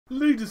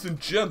Ladies and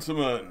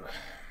gentlemen,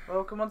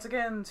 Welcome once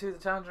again to the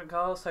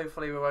TangentCast.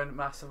 Hopefully we won't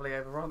massively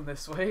overrun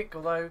this week,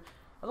 although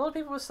a lot of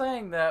people were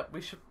saying that we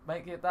should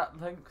make it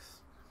that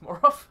length more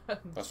often.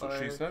 that's what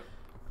she said.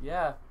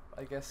 Yeah,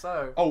 I guess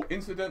so. Oh,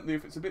 incidentally,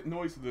 if it's a bit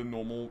noisier than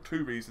normal,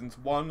 two reasons.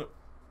 One,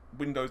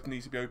 Windows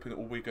needs to be open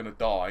or we're going to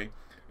die.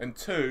 And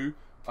two,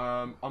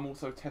 I'm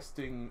also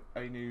testing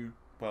a new,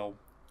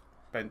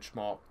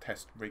 benchmark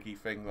test riggy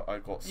thing that I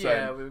got sent.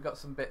 Yeah, we've got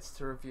some bits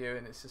to review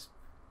and it's just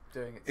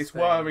doing its thing.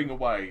 Whirring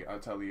away, I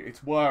tell you.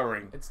 It's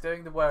whirring. It's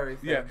doing the worry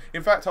thing. Yeah,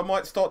 in fact, I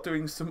might start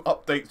doing some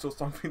updates or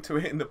something to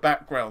it in the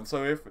background.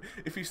 So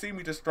if you see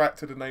me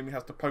distracted and Amy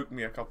has to poke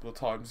me a couple of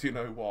times, you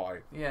know why.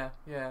 Yeah.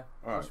 Right.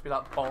 I'll just be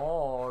like,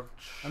 Bodge.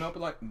 And I'll be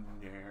like,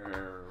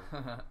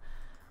 no.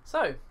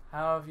 So,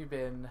 how have you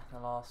been the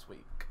last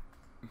week?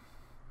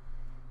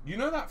 You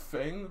know that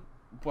thing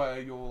where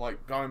you're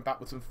like going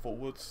backwards and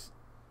forwards?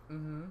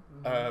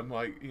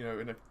 Like, you know,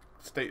 in a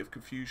state of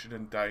confusion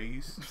and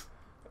daze?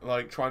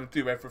 Like, trying to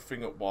do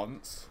everything at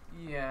once?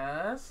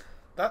 Yes.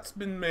 That's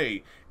been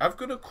me. I'm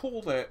gonna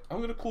call the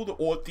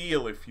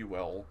ordeal, if you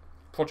will,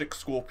 Project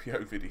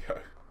Scorpio video.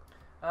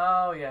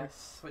 Oh,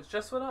 yes. Which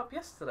just went up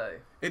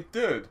yesterday. It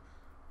did.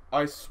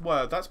 I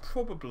swear, that's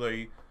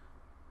probably...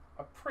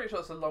 I'm pretty sure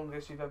it's the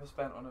longest you've ever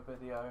spent on a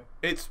video.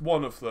 It's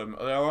one of them.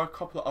 There are a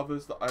couple of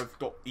others that I've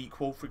got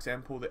equal. For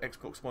example, the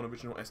Xbox One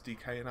original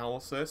SDK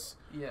analysis.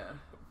 Yeah.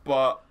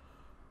 But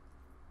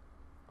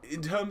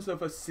in terms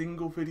of a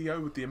single video,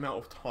 with the amount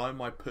of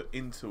time I put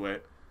into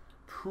it,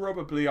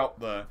 probably up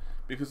there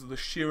because of the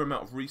sheer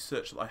amount of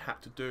research that I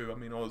had to do. I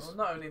mean, Well,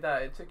 not only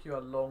that, it took you a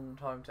long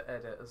time to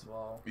edit as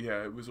well.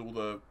 Yeah, it was all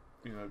the,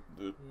 you know,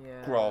 the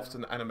graphs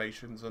and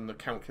animations and the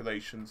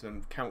calculations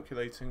and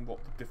calculating what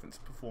the different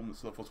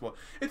performance levels were.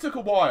 It took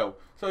a while.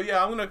 So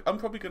yeah, I'm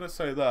probably gonna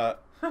say that.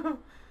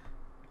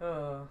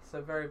 So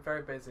very,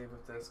 very busy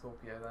with the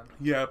Scorpio then.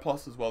 Yeah,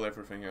 plus as well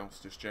everything else,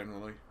 just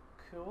generally.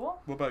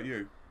 Cool. What about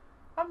you?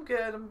 I'm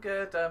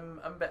good. I'm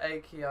a bit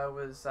achy. I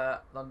was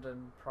at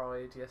London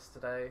Pride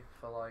yesterday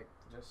for like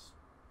just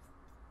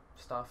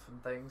stuff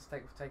and things,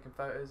 taking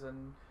photos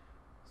and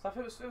stuff.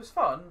 It was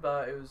fun,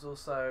 but it was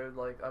also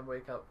like I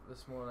wake up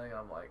this morning and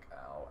I'm like,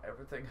 ow,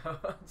 everything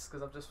hurts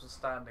because I've just been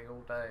standing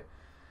all day.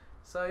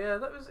 So yeah,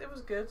 it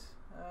was good.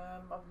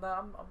 Other than that,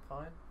 I'm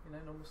fine. You know,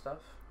 normal stuff.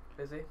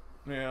 Busy.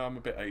 Yeah, I'm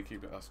a bit achy,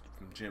 but that's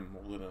from gym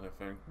more than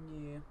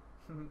anything.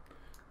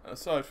 Yeah.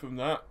 Aside from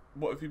that,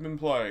 what have you been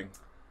playing?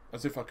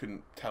 As if I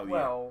couldn't tell you.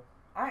 Well,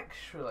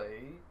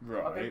 actually,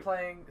 Right. I've been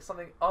playing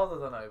something other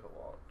than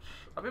Overwatch.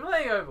 I've been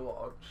playing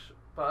Overwatch,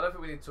 but I don't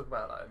think we need to talk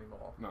about that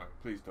anymore. No,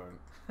 please don't.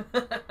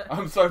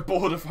 I'm so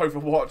bored of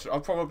Overwatch. I'll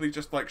probably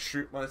just like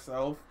shoot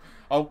myself.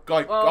 I'll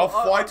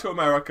fly to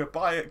America,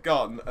 buy a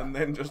gun, and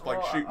then just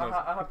like shoot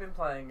myself. I have been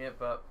playing it,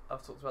 but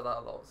I've talked about that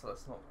a lot, so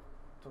let's not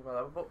talk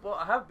about that. But what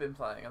I have been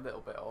playing a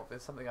little bit of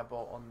is something I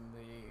bought on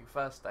the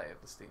first day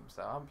of the Steam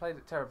sale. I haven't played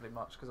it terribly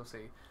much because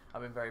obviously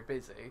I've been very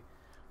busy,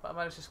 but I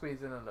managed to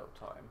squeeze in a little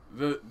time.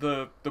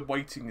 The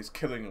waiting is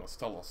killing us.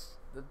 Tell us.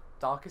 The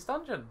Darkest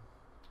Dungeon.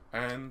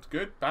 And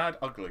good, bad,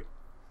 ugly.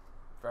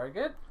 Very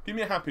good. Give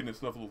me a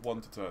happiness level of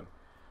 1 to 10.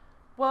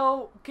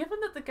 Well, given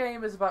that the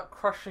game is about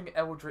crushing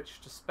eldritch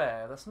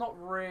despair, that's not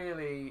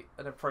really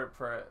an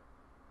appropriate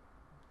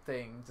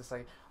thing to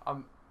say.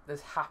 There's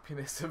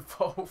happiness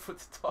involved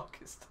with the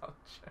Darkest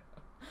Dungeon.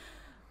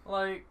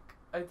 Like,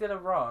 I did a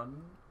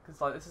run, because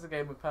like this is a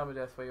game with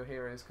permadeath where your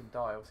heroes can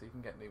die, so you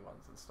can get new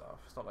ones and stuff.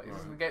 It's not like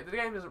the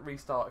game doesn't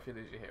restart if you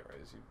lose your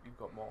heroes. You've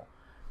got more.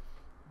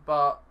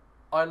 But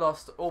I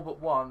lost all but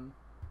one.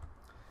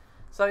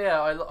 So yeah,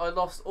 I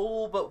lost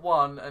all but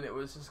one, and it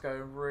was just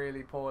going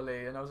really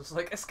poorly. And I was just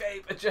like,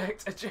 escape,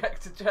 eject,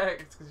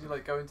 because you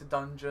like go into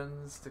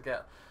dungeons to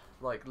get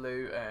like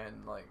loot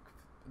and like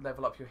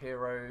level up your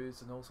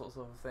heroes and all sorts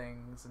of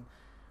things, and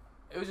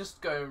it was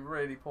just going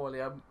really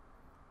poorly. I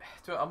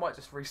might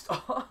just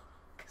restart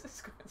because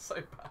it's going so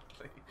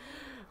badly.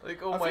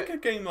 Like I think a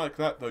game like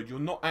that though, you're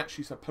not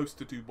actually supposed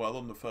to do well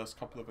on the first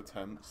couple of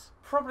attempts.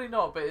 Probably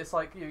not, but it's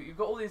like you've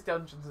got all these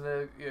dungeons and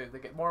they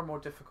get more and more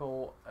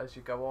difficult as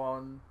you go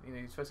on. You know,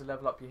 you're supposed to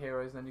level up your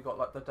heroes, and then you've got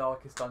like the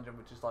Darkest Dungeon,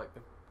 which is like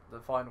the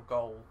final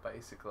goal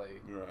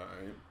basically.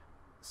 Right.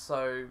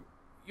 So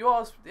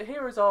the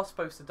heroes are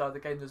supposed to die. The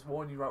game does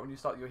warn you right when you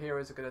start your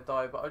heroes are going to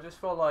die, but I just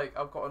feel like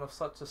I've gotten off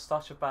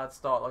such a bad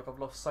start. Like I've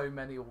lost so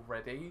many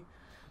already.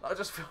 I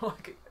just feel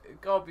like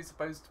it can't be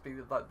supposed to be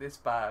like this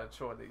bad,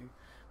 surely.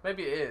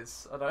 Maybe it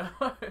is. I don't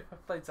know.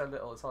 I've played so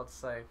little, it's hard to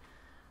say.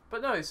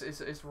 But no,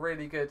 it's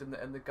really good,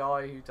 and the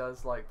guy who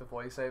does like the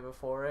voiceover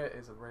for it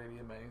is really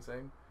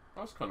amazing.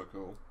 That's kind of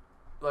cool.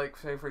 Like,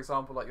 say for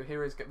example, like your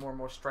heroes get more and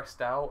more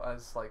stressed out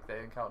as like they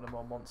encounter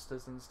more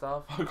monsters and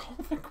stuff. I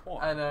can't think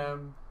what.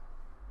 And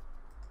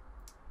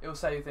it'll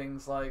say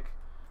things like,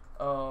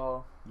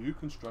 new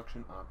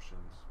construction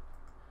options.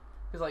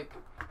 Because like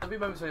there'll be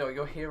moments where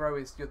your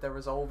hero their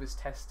resolve is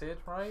tested,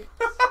 right?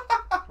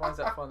 Why is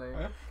that funny?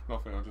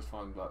 Nothing. I just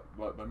find that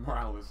like the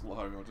morale is low.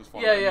 I just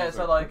find yeah.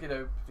 So like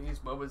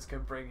these moments can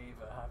bring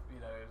either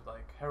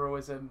like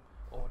heroism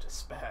or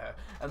despair,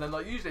 and then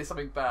like usually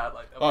something bad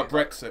like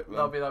Brexit.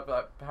 There'll be like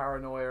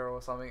paranoia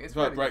or something. It's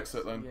like really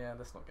Brexit good. then. Yeah,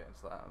 let's not get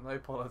into that. No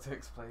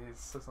politics,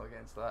 please. Let's not get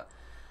into that.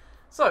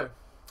 So,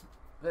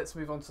 let's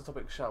move on to the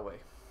topic, shall we?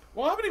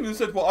 Well, I haven't even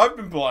said what I've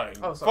been playing.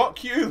 Oh, sorry.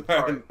 Fuck you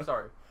then.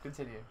 Sorry.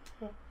 Continue.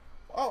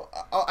 Oh,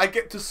 I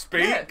get to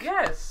speak. Yeah,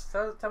 yes.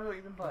 Tell me what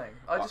you've been playing.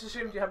 I just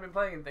assumed you hadn't been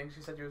playing things.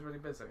 You said you was really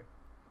busy.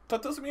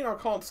 That doesn't mean I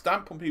can't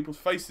stamp on people's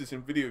faces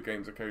in video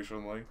games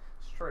occasionally.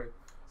 It's true.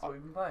 So what have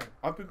you been playing?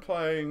 I've been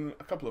playing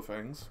a couple of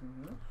things.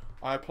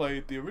 I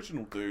played the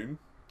original Doom.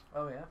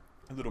 Oh yeah.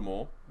 A little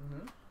more.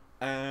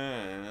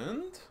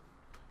 And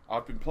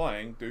I've been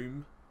playing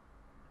Doom.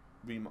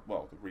 The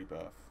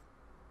rebirth,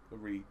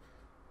 the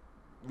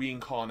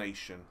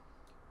reincarnation.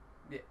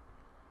 Yeah.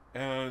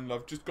 And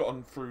I've just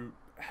gotten through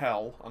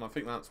hell, and I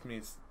think that's me.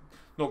 It's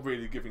not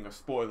really giving a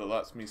spoiler.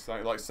 That's me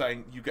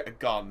saying you get a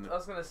gun. I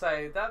was gonna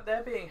say that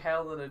there being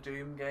hell in a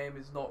Doom game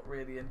is not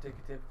really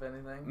indicative of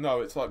anything.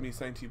 No, it's like me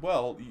saying to you,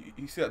 well,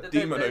 you see that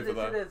demon over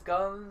there. There's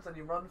guns and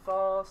you run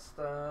fast.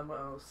 What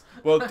else?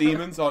 Well,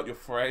 demons aren't your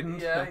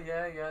friend. Yeah.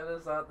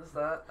 There's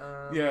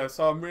that. Yeah,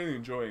 so I'm really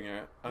enjoying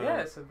it. Yeah,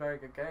 it's a very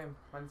good game.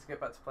 I need to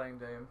get back to playing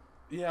Doom.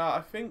 Yeah,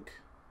 I think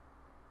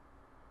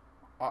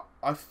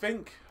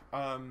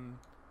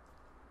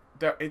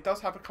it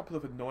does have a couple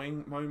of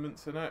annoying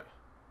moments in it.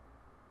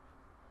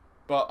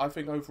 But I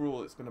think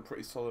overall it's been a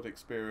pretty solid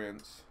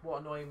experience. What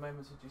annoying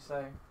moments would you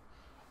say?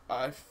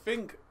 I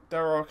think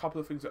there are a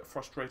couple of things that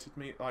frustrated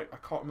me. Like, I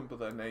can't remember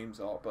their names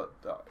are, but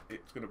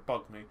it's going to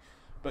bug me.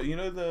 But you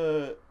know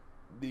the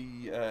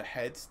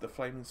heads, the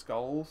flaming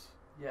skulls?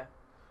 Yeah.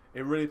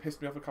 It really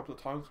pissed me off a couple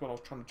of times when I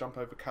was trying to jump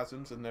over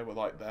chasms and they were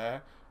like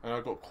there, and I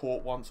got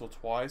caught once or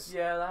twice.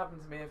 Yeah, that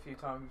happened to me a few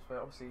times, but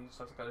obviously you just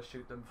have to kind of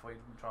shoot them before you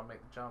can try and make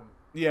the jump.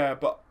 Yeah,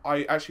 but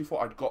I actually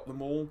thought I'd got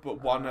them all,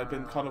 but one had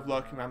been kind of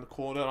lurking around the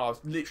corner, and I was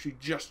literally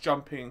just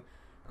jumping,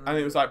 and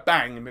it was like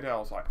bang in midair. I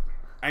was like,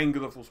 anger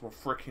levels were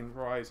freaking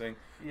rising.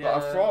 Yeah,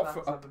 but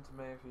that's happened to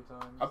me a few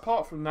times.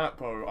 Apart from that,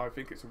 though, I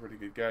think it's a really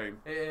good game.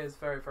 It is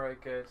very, very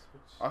good.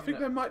 Which, I think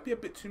there might be a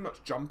bit too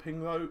much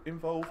jumping though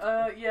involved.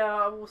 Yeah,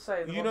 I will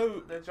say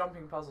the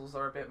jumping puzzles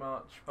are a bit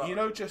much. But you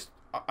know, just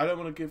I don't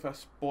want to give a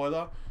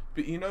spoiler,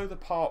 but you know the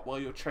part where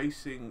you're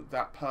chasing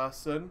that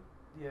person.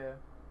 Yeah.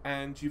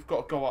 And you've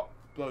got to go up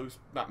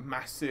that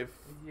massive.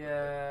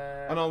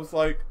 Yeah. And I was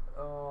like,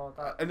 oh,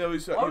 that. And there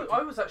was.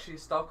 I was actually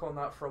stuck on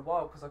that for a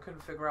while because I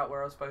couldn't figure out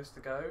where I was supposed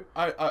to go.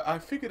 I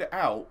figured it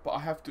out, but I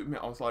have to admit,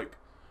 I was like,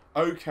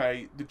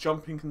 okay, the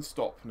jumping can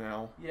stop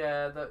now.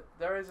 Yeah,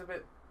 there is a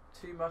bit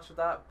too much of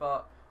that,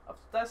 but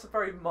that's a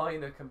very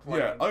minor complaint.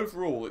 Yeah,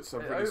 overall, it's a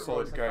really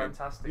solid game.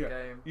 Fantastic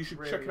game. You should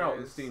really check it out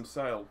on the Steam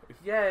sale.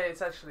 Yeah,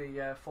 it's actually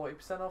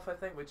 40% off, I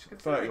think, which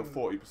 30 or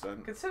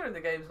 40%. Considering the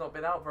game's not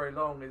been out very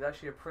long, is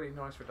actually a pretty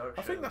nice reduction.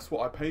 I think that's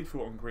what I paid for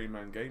it on Green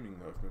Man Gaming,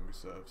 though, if memory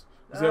serves.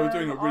 Because they were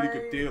doing a really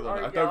good deal on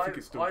it. I don't think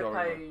it's still going.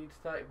 I paid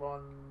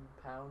 £31,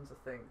 I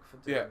think, for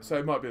Doom. Yeah, so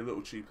it might be a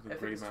little cheaper than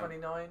Green Man. I think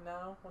it's $29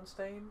 now on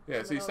Steam.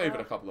 Yeah, so you're saving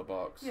a couple of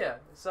bucks. Yeah,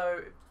 so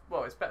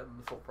it's better than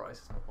the full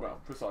price.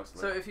 Well, precisely.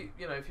 So if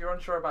if you're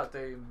unsure about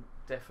Doom,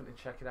 definitely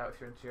check it out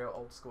if you're into your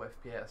old school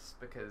FPS,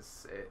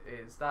 because it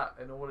is that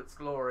in all its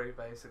glory,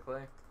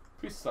 basically.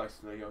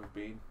 Precisely, I've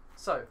been.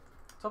 So,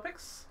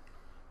 topics?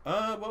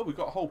 Well, we've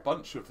got a whole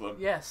bunch of them.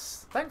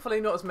 Yes. Thankfully,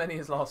 not as many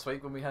as last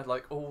week when we had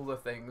like all the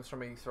things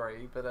from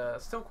E3,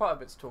 but still quite a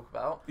bit to talk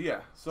about.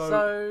 Yeah.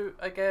 So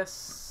I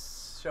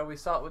guess, shall we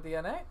start with the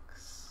NX?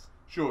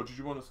 Sure. Did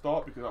you want to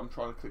start? Because I'm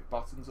trying to click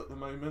buttons at the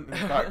moment in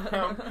the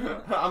background.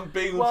 I'm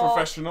being all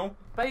professional.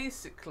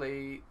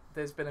 Basically,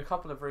 there's been a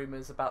couple of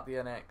rumours about the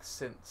NX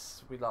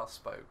since we last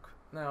spoke.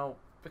 Now,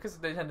 because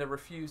Nintendo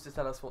refused to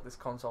tell us what this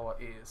console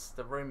is,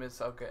 the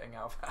rumours are getting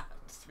out of hand,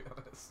 to be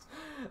honest.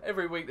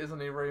 Every week there's a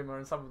new rumour,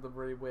 and some of them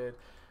really weird.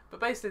 But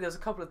basically there's a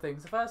couple of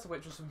things. The first of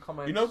which was some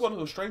comments... You know one of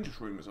the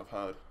strangest rumours I've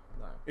heard?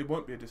 No. It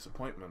won't be a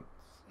disappointment.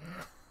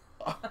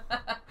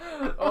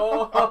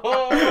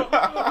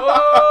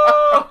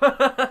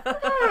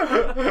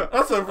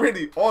 That's a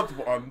really odd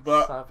one,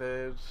 but...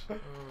 Savage.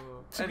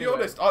 To be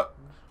honest,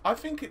 I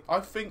think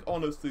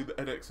honestly the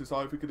NX is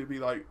either going to be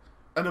like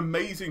an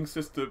amazing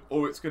system,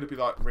 or it's going to be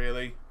like,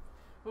 really?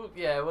 Well,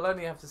 yeah, we'll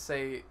only have to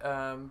see.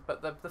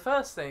 But the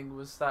first thing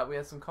was that we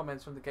had some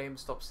comments from the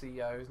GameStop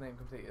CEO, whose name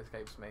completely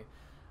escapes me,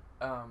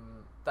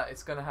 that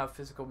it's going to have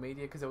physical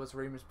media, because there was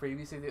rumours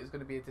previously that it was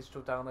going to be a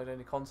digital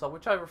download-only console,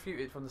 which I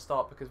refuted from the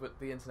start because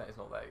the internet is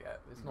not there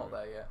yet. It's not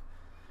there yet.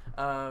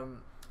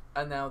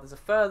 And now there's a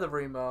further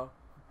rumour,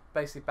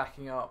 basically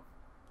backing up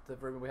the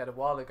rumour we had a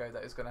while ago,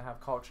 that it's going to have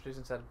cartridges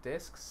instead of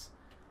discs.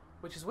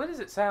 Which, as weird as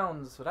it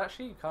sounds, would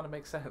actually kind of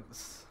make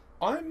sense.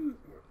 I'm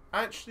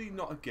actually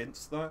not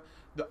against that.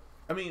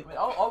 I mean,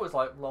 I was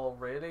like, lol,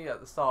 really,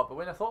 at the start, but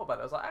when I thought about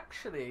it, I was like,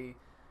 actually,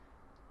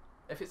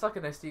 if it's like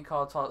an SD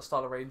card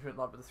style arrangement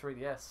like with the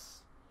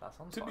 3DS, that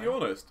sounds fine. To be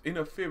honest, in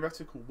a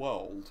theoretical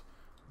world,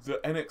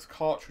 the NX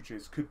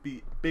cartridges could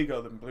be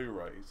bigger than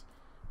Blu-rays.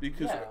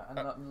 Because,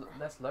 and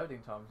less loading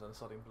times than a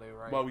solid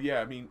Blu-ray. Well,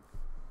 yeah, I mean,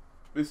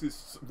 this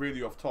is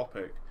really off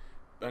topic,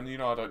 and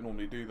I don't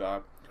normally do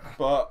that,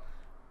 but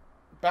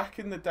back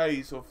in the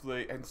days of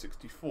the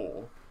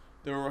N64,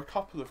 there were a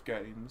couple of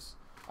games,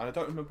 and I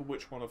don't remember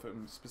which one of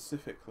them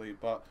specifically,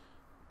 but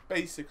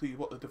basically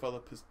what the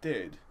developers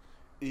did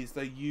is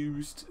they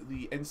used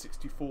the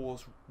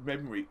N64's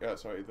memory, the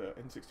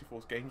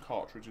N64's game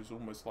cartridges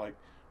almost like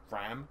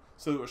RAM,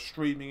 so they were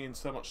streaming in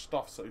so much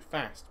stuff so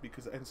fast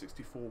because the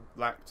N64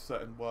 lacked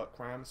certain work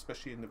RAM,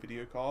 especially in the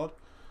video card.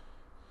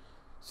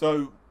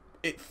 So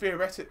it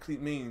theoretically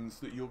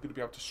means that you're going to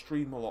be able to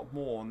stream a lot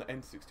more, and the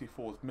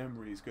N64's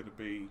memory is going to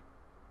be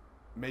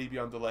maybe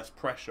under less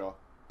pressure.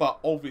 But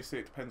obviously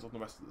it depends on the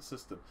rest of the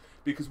system.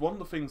 Because one of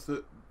the things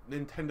that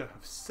Nintendo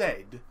have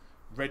said,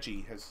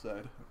 Reggie has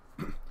said,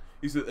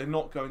 is that they're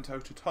not going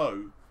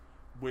toe-to-toe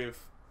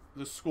with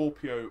the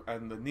Scorpio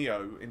and the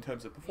Neo in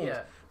terms of performance.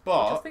 Yeah,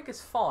 but which I think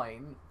is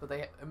fine, but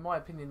they, in my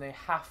opinion, they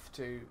have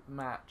to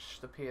match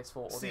the PS4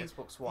 or the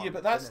Xbox One. Yeah,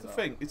 but that's the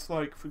thing. It's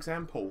like, for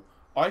example,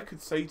 I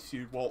could say to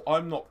you, well,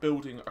 I'm not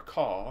building a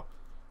car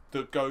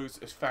that goes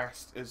as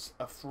fast as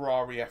a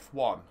Ferrari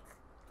F1.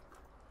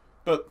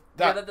 But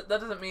that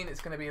doesn't mean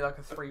it's going to be like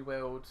a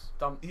three-wheeled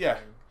dump thing.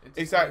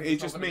 Exactly. It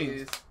just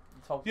means...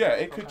 Yeah,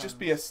 it could just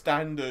be a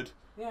standard...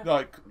 Yeah.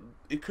 Like,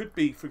 it could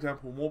be, for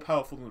example, more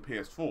powerful than the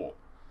PS4.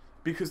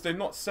 Because they're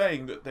not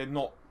saying that they're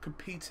not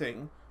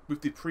competing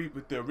with the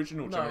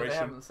original generation. No, they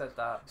haven't said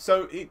that.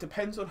 So it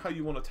depends on how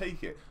you want to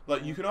take it.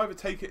 Like, you can either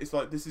take it as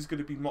like, this is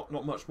going to be not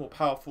much more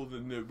powerful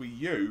than the Wii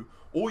U,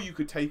 or you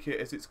could take it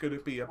as it's going to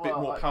be a bit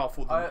more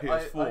powerful than the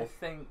PS4. I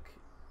think,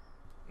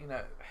 you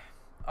know...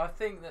 I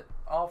think that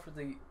after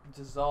the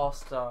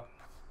disaster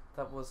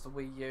that was the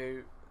Wii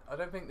U, I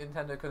don't think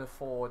Nintendo can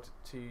afford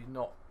to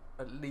not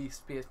at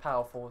least be as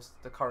powerful as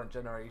the current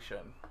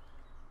generation.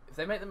 If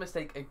they make the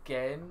mistake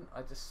again,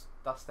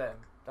 that's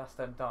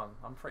them done.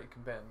 I'm pretty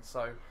convinced.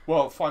 So,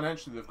 well,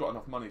 financially they've got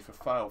enough money for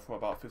fail for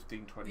about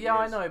 15, 20 years. Yeah,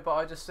 I know, but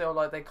I just feel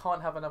like they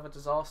can't have another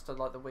disaster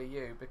like the Wii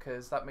U,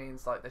 because that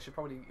means like they should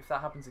probably, if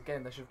that happens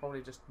again, they should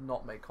probably just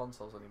not make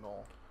consoles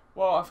anymore.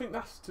 Well, I think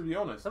that's, to be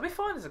honest, they'll be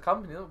fine as a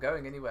company. They're not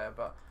going anywhere,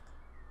 but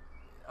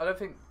I don't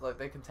think like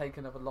they can take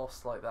another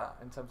loss like that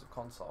in terms of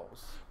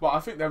consoles. Well, I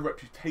think their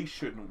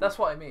reputation... That's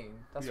what I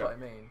mean. That's what I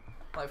mean.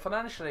 Like,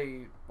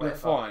 financially, they're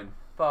fine.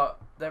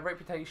 But their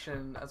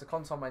reputation as a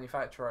console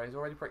manufacturer is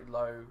already pretty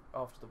low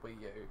after the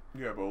Wii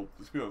U. Yeah, well,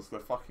 to be honest,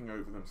 they're fucking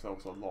over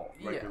themselves a lot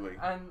regularly.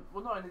 Yeah, and,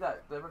 well, not only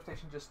that, their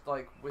reputation just,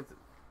 like, with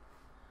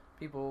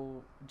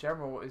people in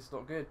general is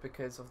not good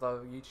because of the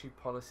YouTube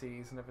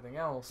policies and everything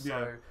else. Yeah.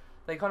 So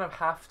they kind of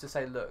have to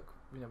say, look,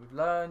 you know, we've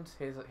learned,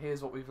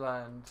 here's what we've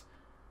learned,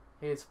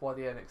 here's why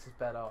the NX is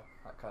better,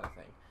 that kind of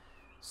thing.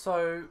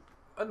 So,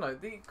 I don't know,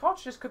 the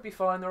cartridges could be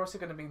fine. They're also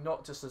going to be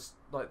not just as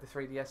like the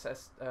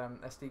 3DS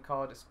SD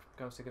card, it's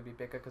also going to be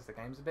bigger because the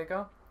games are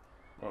bigger.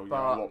 Well,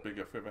 yeah, a lot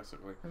bigger,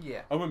 theoretically.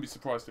 Yeah. I wouldn't be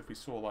surprised if we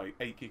saw like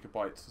 8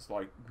 gigabytes as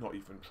like not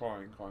even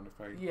trying kind of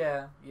thing.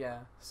 Yeah, yeah.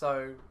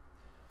 So,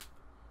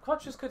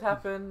 cartridges could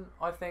happen.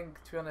 I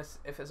think, to be honest,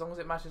 as long as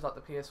it matches like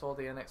the PS4,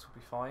 the NX will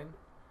be fine.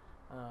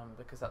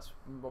 Because that's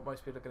what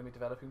most people are going to be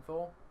developing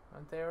for,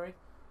 in theory.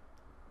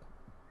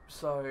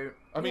 So,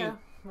 I mean,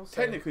 we'll see.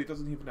 Technically it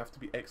doesn't even have to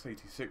be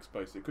x86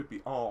 based, it could be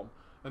ARM,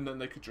 and then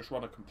they could just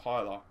run a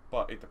compiler,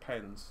 but it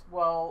depends.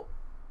 Well,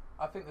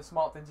 I think the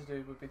smart thing to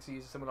do would be to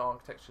use a similar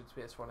architecture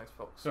to PS4 and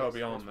Xbox. So it'll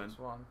be ARM then.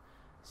 One.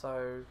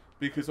 So,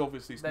 because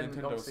obviously then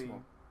Nintendo's obviously,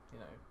 smart. you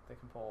know, they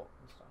can port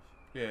and stuff.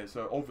 Yeah,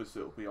 so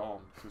obviously it'll be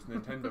ARM, because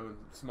Nintendo and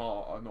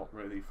Smart are not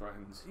really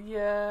friends.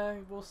 Yeah,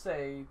 we'll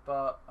see,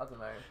 but I don't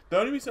know. The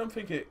only reason I'm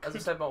thinking it As I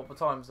said multiple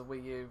times, the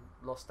Wii U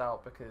lost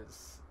out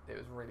because it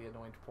was really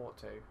annoying to port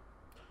to.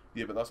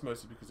 Yeah, but that's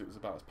mostly because it was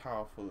about as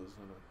powerful as...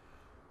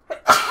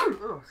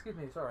 Oh, excuse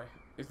me, sorry.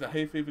 Is the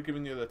hay fever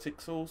giving you the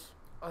ticksles?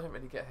 I don't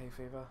really get hay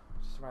fever,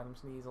 just a random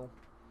sneasel.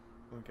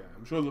 Okay,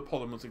 I'm sure the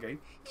pollen was again.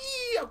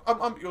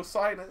 I'm your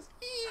sinus.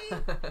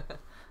 I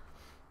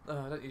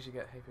don't usually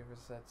get hay fever, as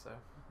I said, so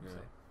we'll Yeah.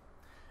 see.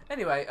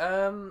 Anyway,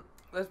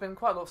 there's been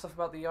quite a lot of stuff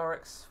about the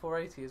RX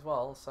 480 as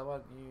well, so why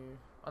don't you...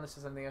 Unless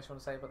there's anything else you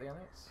want to say about the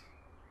NX?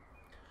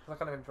 Because I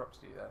kind of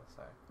interrupted you there,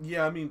 so...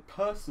 Yeah, I mean,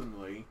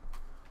 personally,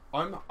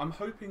 I'm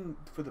hoping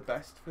for the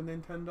best for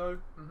Nintendo.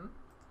 Mm-hmm.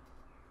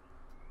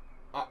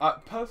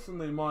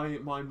 Personally,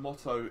 my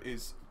motto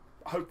is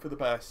hope for the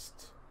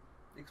best.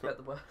 Expect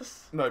the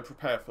worst. No,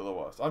 prepare for the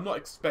worst. I'm not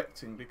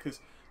expecting because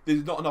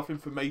there's not enough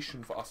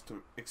information for us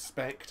to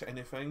expect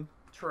anything.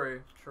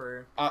 True,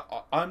 true.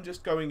 I'm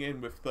just going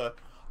in with the...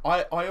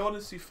 I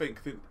honestly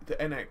think that the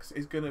NX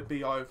is going to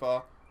be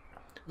either...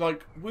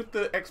 Like, with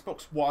the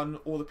Xbox One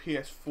or the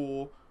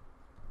PS4,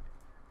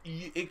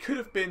 it could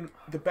have been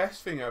the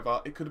best thing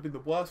ever, it could have been the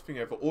worst thing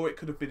ever, or it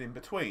could have been in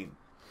between.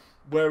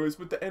 Whereas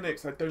with the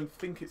NX, I don't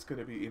think it's going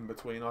to be in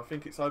between. I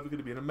think it's either going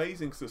to be an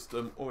amazing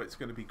system or it's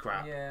going to be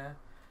crap. Yeah.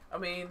 I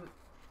mean,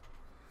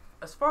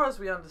 as far as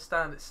we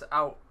understand, it's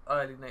out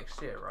early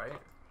next year,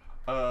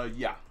 right?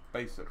 Yeah,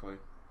 basically.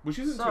 Which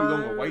isn't too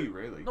long away,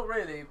 really. Not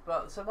really,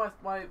 but so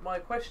my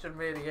question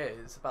really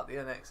is about the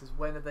NX is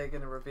when are they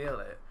going to reveal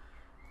it?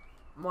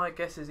 My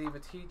guess is either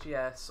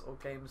TGS or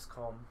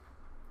Gamescom.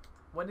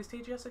 When is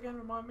TGS again?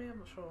 Remind me, I'm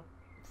not sure.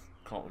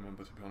 Can't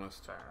remember, to be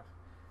honest. Fair enough.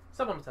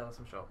 Someone will tell us,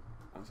 I'm sure.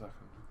 1 second.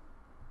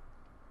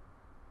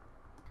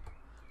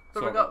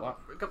 But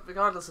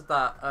regardless of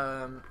that,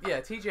 yeah,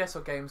 TGS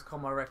or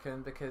Gamescom, I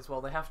reckon, because,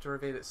 well, they have to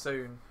reveal it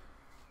soon,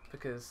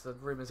 because the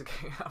rumours are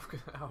getting out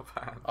of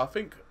hand. I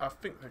think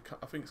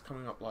it's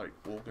coming up like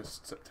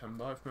August,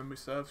 September, if memory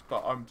serves.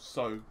 But I'm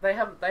so they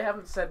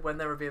haven't said when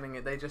they're revealing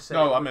it. They just said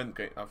no. I think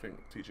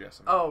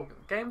TGS. Oh,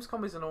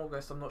 Gamescom is in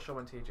August. I'm not sure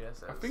when TGS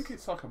is. I think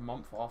it's like a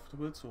month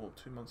afterwards or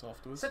 2 months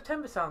afterwards.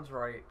 September sounds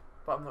right,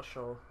 but I'm not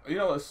sure. You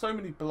know, there's so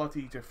many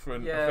bloody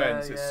different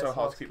events. It's so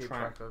hard to keep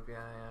track of.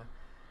 Yeah.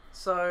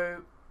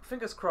 So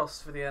fingers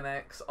crossed for the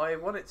NX. I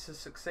want it to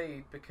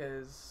succeed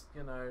because,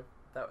 you know,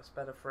 that was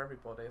better for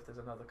everybody if there's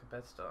another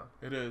competitor.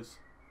 It is.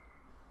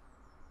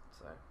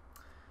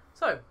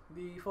 So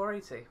the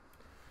 480.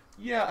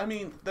 Yeah, I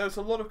mean, there's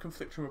a lot of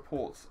conflicting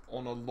reports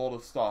on a lot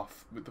of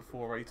stuff with the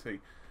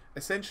 480.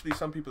 Essentially,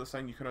 some people are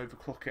saying you can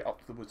overclock it up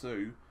to the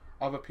wazoo.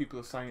 Other people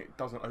are saying it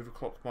doesn't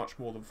overclock much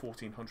more than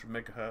 1400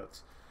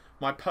 megahertz.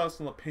 My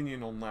personal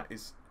opinion on that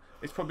is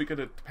it's probably going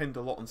to depend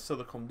a lot on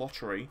Silicon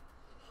Lottery.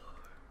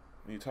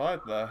 Are you tired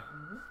there?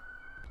 Mm-hmm.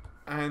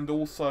 And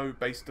also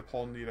based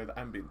upon, you know, the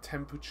ambient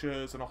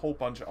temperatures and a whole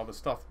bunch of other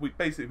stuff. We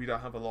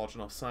don't have a large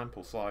enough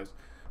sample size.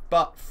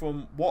 But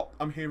from what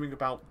I'm hearing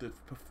about the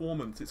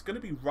performance, it's going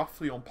to be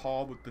roughly on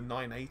par with the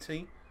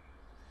 980.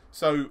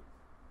 So,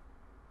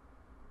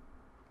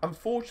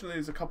 unfortunately,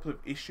 there's a couple of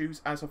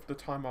issues as of the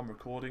time I'm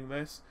recording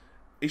this.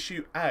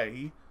 Issue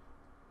A,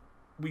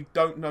 we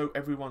don't know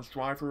everyone's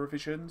driver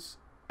revisions.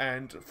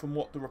 And from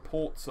what the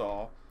reports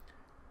are,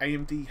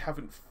 AMD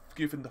haven't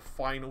given the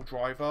final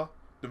driver,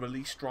 the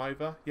release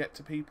driver, yet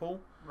to people.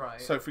 Right.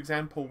 So, for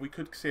example, we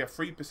could see a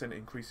 3%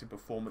 increase in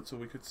performance, or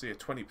we could see a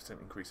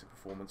 20% increase in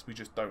performance. We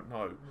just don't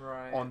know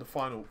on the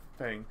final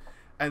thing.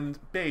 And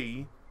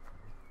B,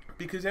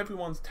 because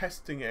everyone's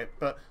testing it,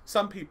 but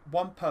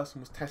one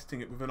person was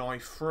testing it with an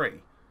i3.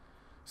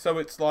 So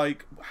it's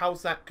like,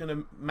 how's that going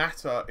to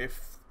matter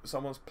if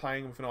someone's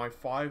playing with an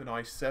i5, an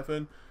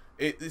i7?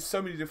 There's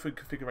so many different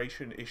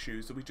configuration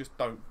issues that we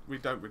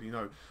don't really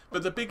know.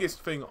 But the biggest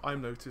thing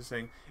I'm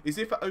noticing is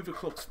if it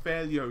overclocks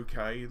fairly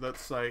okay,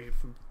 let's say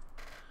from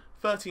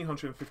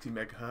 1350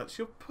 megahertz,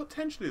 you're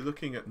potentially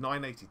looking at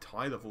 980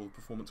 Ti level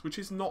performance, which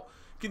is not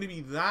going to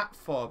be that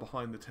far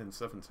behind the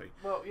 1070.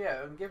 Well,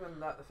 yeah, and given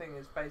that the thing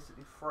is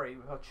basically free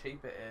with how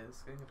cheap it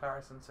is in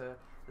comparison to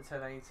the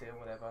 1080 or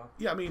whatever.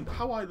 Yeah, I mean,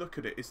 how I look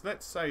at it is,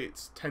 let's say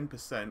it's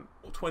 10%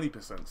 or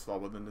 20%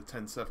 slower than the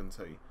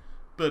 1070.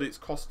 But it's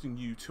costing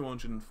you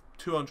 $200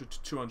 to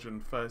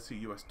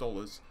 $230 US.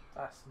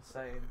 That's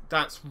insane.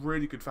 That's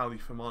really good value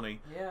for money.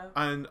 Yeah.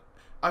 And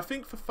I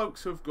think for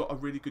folks who have got a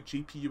really good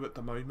GPU at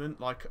the moment,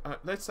 like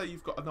let's say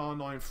you've got an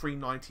R9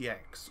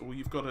 390X or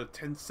you've got a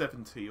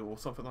 1070 or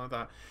something like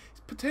that,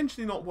 it's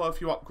potentially not worth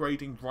you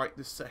upgrading right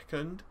this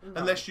second,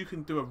 unless you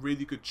can do a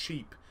really good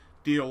cheap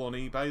deal on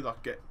eBay,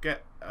 like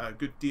get a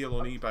good deal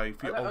on eBay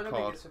for your old card. I don't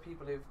think it's for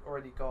people who've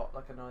already got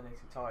like a 980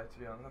 Ti, to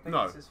be honest. I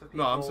think this is for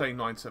people... No, I'm saying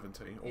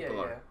 970 or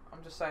below. Yeah.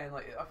 I'm just saying,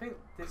 like, I think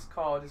this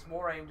card is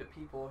more aimed at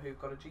people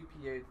who've got a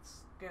GPU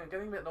that's, you know,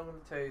 getting a bit long in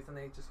the tooth and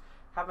they just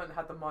haven't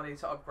had the money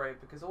to upgrade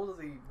because all of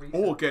the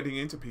or getting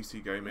into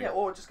PC gaming. Yeah,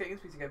 or just getting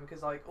into PC gaming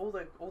because like all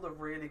the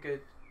really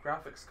good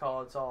graphics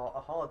cards are a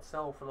hard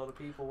sell for a lot of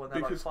people when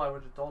they're like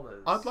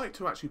 $500. I'd like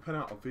to actually put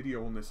out a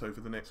video on this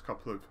over the next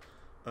couple of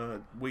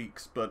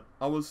weeks, but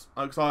because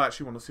I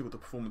actually want to see what the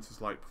performance is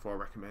like before I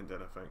recommend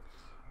anything,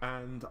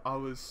 and I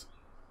was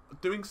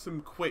doing some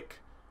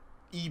quick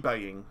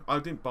eBaying. I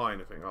didn't buy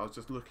anything, I was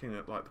just looking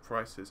at like the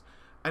prices,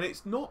 and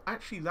it's not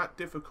actually that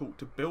difficult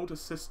to build a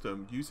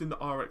system using the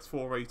RX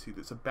 480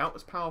 that's about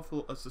as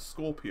powerful as the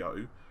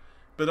Scorpio,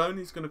 but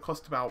only is going to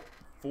cost about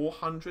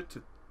 400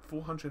 to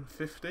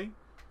 450.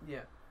 Yeah.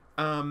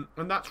 And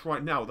that's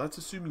right now. That's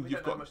assuming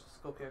you've got. How much the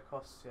Scorpio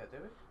costs yet, do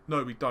we?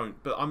 No, we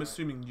don't. But I'm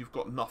assuming you've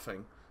got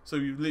nothing. So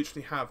you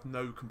literally have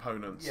no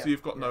components. Yeah, so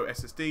you've got no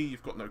SSD,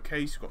 you've got no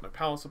case, you've got no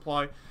power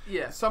supply.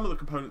 Yeah. Some of the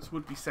components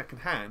would be second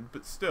hand,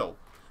 but still,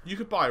 you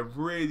could buy a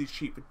really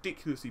cheap,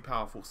 ridiculously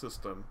powerful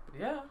system.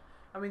 Yeah.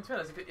 I mean, to be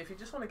honest, if you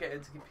just want to get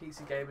into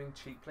PC gaming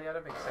cheaply, I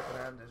don't think second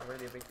hand is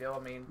really a big deal.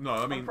 I mean, no,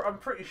 I mean, I'm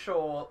pretty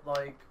sure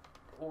like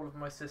all of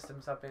my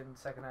systems have been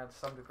second hand to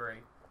some degree.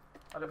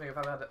 I don't think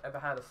I've ever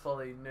had a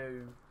fully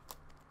new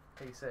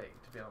PC,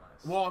 to be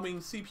honest. Well, I mean,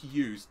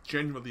 CPUs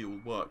generally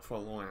will work for a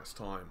long ass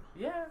time.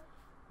 Yeah,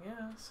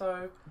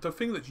 so... The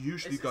thing that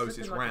usually goes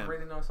is like RAM. It's a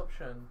really nice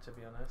option, to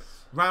be honest.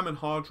 RAM and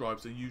hard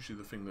drives are usually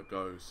the thing that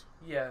goes.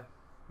 Yeah.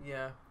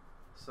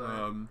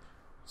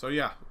 So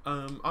yeah.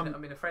 I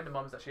mean, a friend of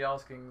mine was actually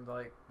asking,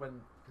 like,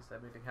 because they're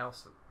moving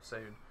house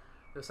soon,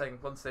 they're saying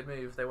once they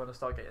move, they want to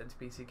start getting into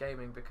PC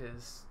gaming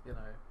because, you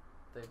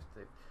know,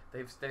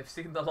 they've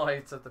seen the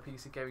light of the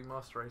PC gaming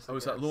master race. Oh,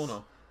 is that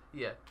Lorna?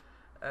 Yeah.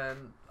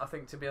 And I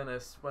think, to be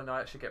honest, when I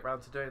actually get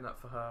round to doing that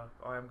for her,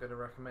 I am going to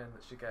recommend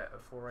that she get a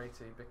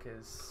 480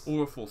 because...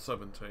 Or a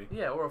 470.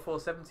 Yeah, or a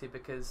 470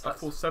 because... A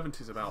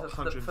 470 is about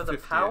 150-ish. For the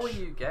power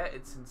you get,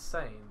 it's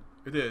insane.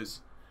 It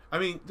is. I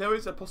mean, there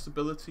is a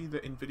possibility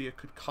that Nvidia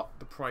could cut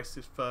the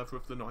prices further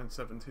of the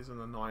 970s and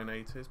the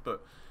 980s,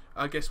 but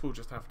I guess we'll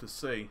just have to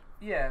see.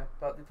 Yeah,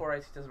 but the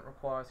 480 doesn't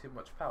require too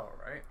much power,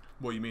 right?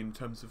 What you mean in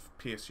terms of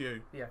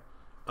PSU? Yeah.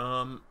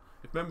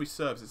 If memory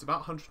serves, it's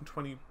about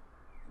 120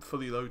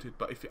 fully loaded,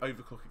 but if you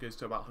overclock, it goes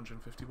to about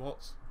 150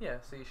 watts. Yeah,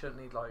 so you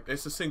shouldn't need like...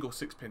 It's a single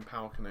 6-pin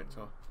power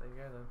connector. There you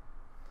go then.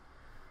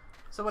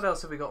 So what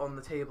else have we got on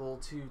the table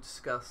to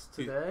discuss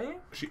today?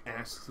 She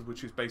asks,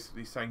 which is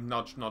basically saying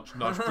nudge, nudge,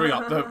 nudge.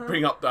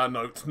 bring up their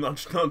notes.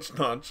 Nudge, nudge,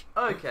 nudge.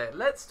 Okay,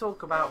 let's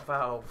talk about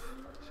Valve.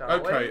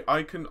 Okay,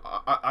 I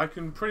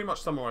can pretty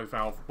much summarise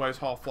Valve. Where's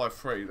Half-Life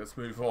 3? Let's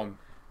move on.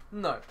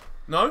 No.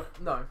 No?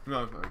 No.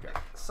 No. Okay.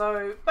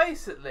 So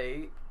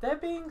basically, they're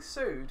being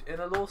sued in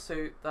a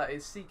lawsuit that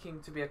is seeking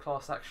to be a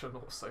class action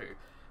lawsuit. Okay.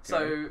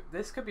 So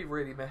this could be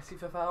really messy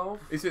for Valve.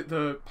 Is it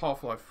the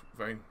Half-Life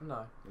vein?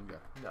 No. Okay.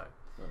 No.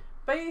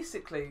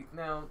 Basically,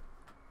 now,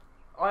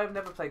 I have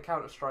never played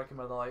Counter-Strike in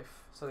my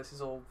life, so this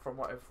is all from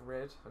what I've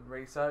read and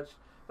researched.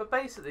 But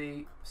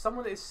basically,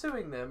 someone is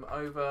suing them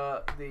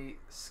over the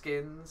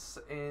skins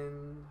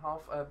in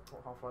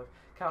Half-Life,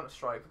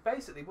 Counter-Strike. But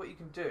basically, what you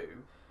can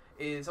do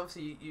is,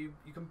 obviously, you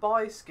can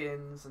buy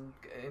skins and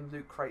in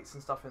loot crates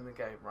and stuff in the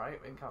game, right,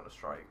 in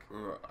Counter-Strike.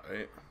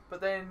 Right.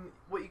 But then,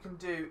 what you can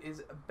do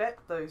is bet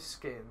those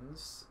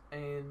skins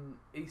in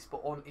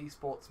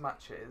esports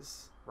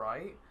matches,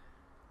 right?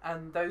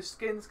 And those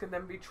skins can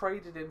then be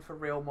traded in for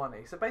real money.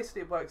 So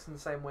basically it works in the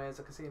same way as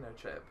a casino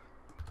chip.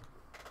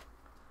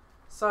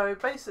 So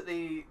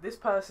basically this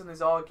person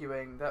is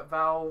arguing that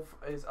Valve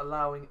is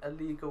allowing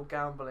illegal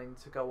gambling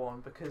to go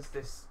on because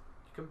you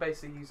can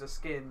basically use a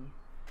skin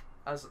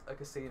as a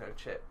casino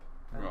chip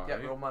and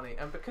get real money.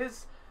 And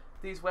because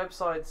these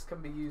websites can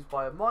be used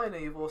by a minor,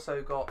 you've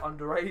also got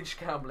underage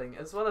gambling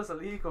as well as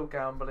illegal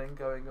gambling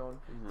going on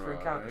through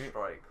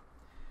Counter-Strike.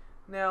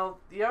 Now,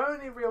 the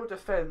only real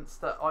defence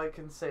that I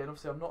can see, and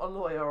obviously I'm not a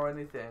lawyer or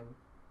anything,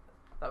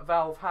 that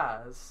Valve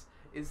has,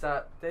 is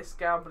that this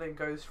gambling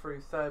goes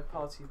through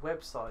third-party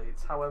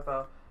websites.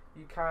 However,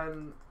 you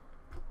can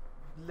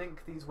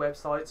link these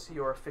websites to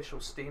your official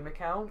Steam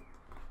account,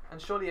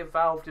 and surely if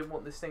Valve didn't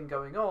want this thing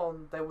going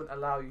on, they wouldn't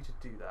allow you to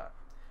do that.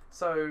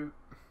 So,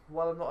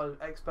 while I'm not an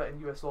expert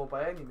in US law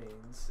by any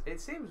means, it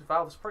seems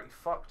Valve's pretty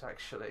fucked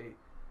actually.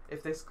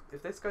 If this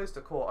goes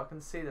to court, I can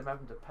see them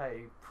having to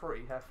pay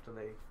pretty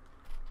heftily.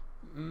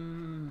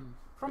 From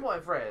what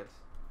I've read,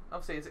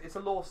 obviously it's a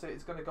lawsuit.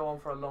 It's going to go on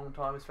for a long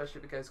time, especially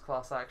if it goes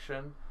class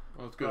action.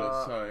 I was going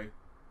to say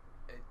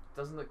it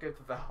doesn't look good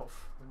for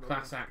Valve.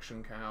 Class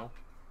action, cow.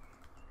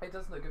 It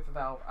doesn't look good for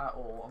Valve at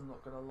all. I'm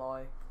not going to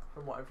lie.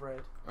 From what I've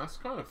read, that's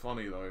kind of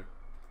funny though.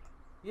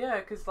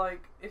 Yeah, because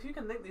like if you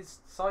can link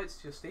these sites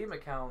to your Steam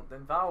account,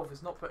 then Valve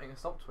is not putting a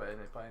stop to it in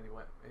it by any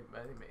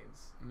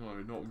means.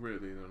 No, not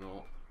really. They're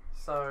not.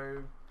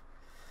 So.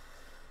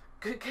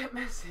 Could get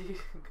messy.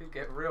 Could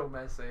get real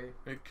messy.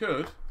 It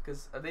could.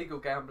 Because illegal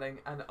gambling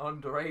and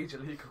underage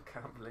illegal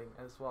gambling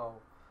as well.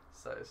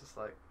 So it's just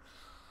like,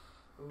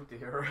 oh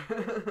dear.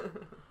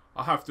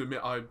 I have to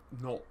admit, I've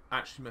not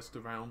actually messed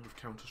around with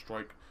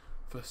Counter-Strike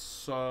for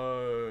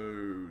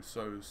so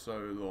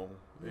long.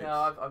 Yeah,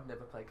 I've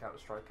never played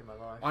Counter-Strike in my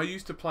life. I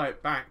used to play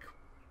it back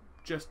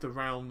just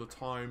around the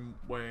time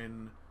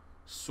when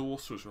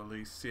Source was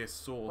released, CS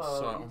Source.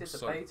 Well, you did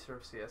the beta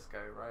of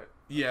CSGO, right?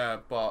 Yeah,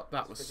 but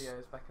that was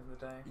videos back in the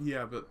day.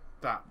 Yeah, but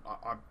that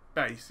I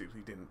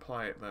basically didn't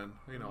play it then.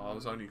 You know, I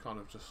was only kind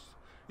of just.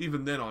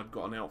 Even then, I'd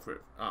gotten out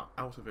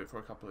of it for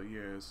a couple of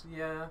years.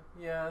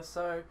 Yeah.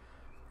 So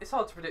it's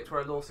hard to predict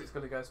where a lawsuit's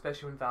going to go,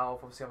 especially when Valve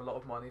obviously have a lot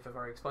of money for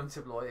very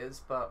expensive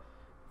lawyers. But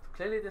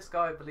clearly, this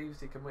guy believes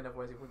he can win,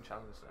 otherwise he wouldn't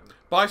challenge them.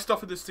 Buy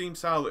stuff at the Steam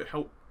sale that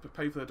help to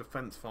pay for their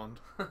defence fund.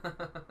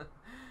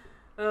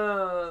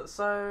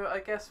 So I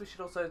guess we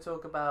should also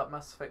talk about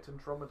Mass Effect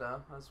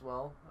Andromeda as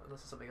well.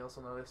 Unless there's something else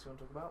on the list you want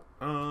to talk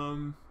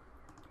about.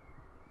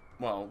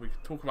 Well, we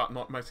could talk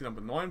about Mighty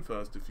Number 9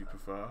 first, if you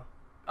prefer.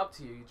 Up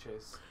to you, you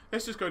choose.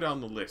 Let's just go down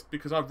the list,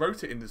 because I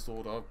wrote it in this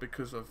order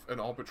because of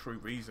an arbitrary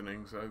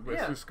reasoning, so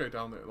let's just go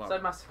down it.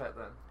 So Mass Effect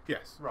then?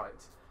 Yes.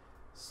 Right.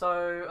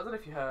 So, I don't know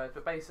if you heard,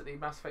 but basically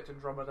Mass Effect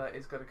Andromeda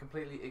is going to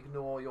completely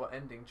ignore your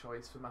ending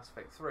choice for Mass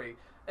Effect 3,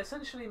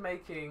 essentially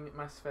making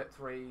Mass Effect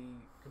 3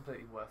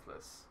 completely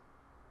worthless.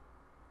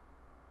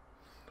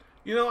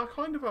 You know, I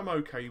kind of am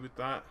okay with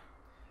that.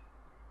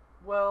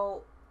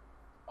 Well,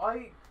 to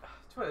be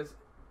honest,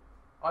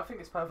 I think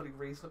it's perfectly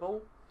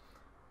reasonable,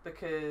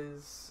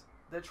 because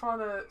they're trying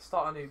to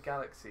start a new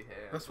galaxy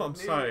here. That's what I'm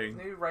saying.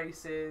 New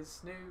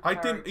races, new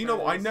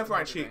I never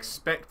actually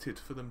expected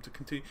for them to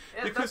continue.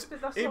 Yeah, because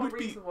that's it not would a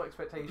reasonable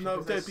expectation.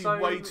 No, there'd be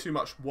way too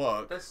much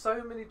work. There's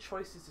so many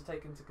choices to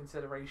take into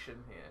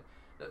consideration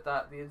here.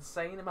 That the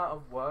insane amount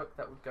of work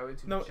that would go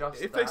into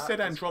if they said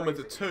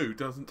Andromeda 2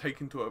 doesn't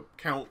take into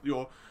account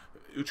your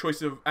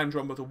choice of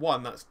Andromeda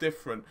 1, that's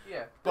different.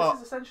 Yeah, but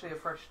this is essentially a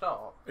fresh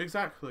start.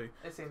 Exactly.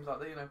 It seems like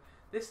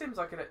this seems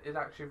like an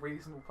actually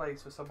reasonable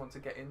place for someone to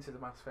get into the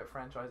Mass Effect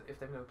franchise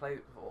if they've never played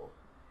it before.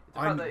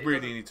 I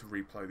really need to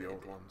replay the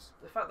old ones.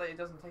 The fact that it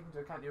doesn't take into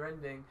account your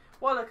ending,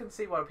 while I can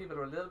see why people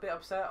are a little bit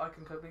upset, I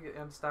can completely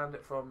understand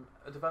it from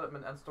a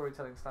development and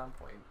storytelling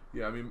standpoint.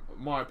 Yeah, I mean,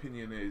 my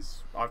opinion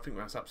is, I think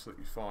that's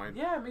absolutely fine.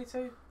 Yeah, me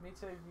too. Me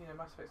too. You know,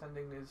 Mass Effect's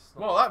ending is...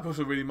 Well, that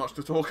wasn't really much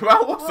to talk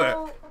about, was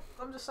it?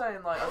 I'm just saying,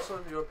 like, I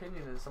sort of your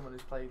opinion as someone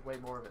who's played way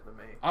more of it than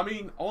me. I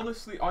mean,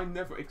 honestly, I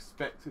never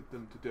expected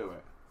them to do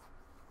it.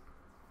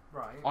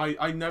 Right.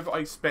 I never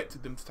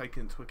expected them to take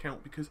it into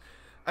account because,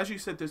 as you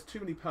said, there's too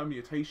many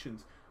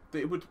permutations that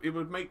it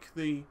would make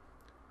the...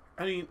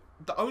 I mean,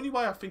 the only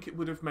way I think it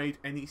would have made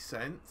any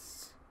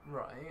sense...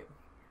 Right.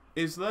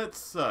 ...is, let's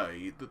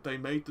say, that they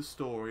made the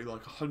story,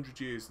 like,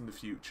 100 years in the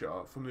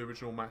future from the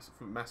original Mass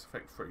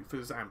Effect 3, for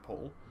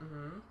example.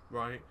 Mm-hmm.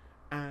 Right?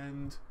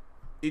 And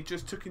it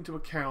just took into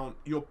account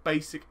your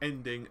basic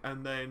ending,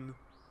 and then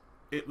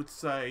it would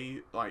say,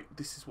 like,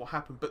 this is what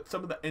happened. But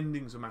some of the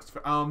endings of Mass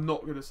Effect, I'm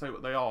not going to say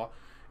what they are.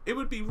 It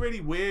would be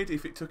really weird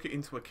if it took it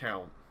into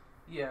account.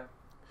 Yeah.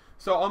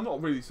 So I'm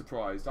not really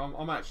surprised.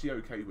 I'm actually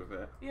okay with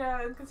it.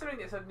 Yeah, and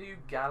considering it's a new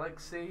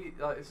galaxy,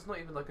 like, it's not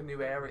even like a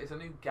new area, it's a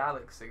new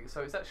galaxy,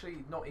 so it's actually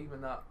not even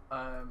that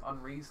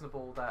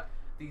unreasonable that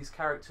these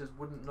characters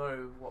wouldn't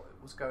know what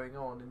was going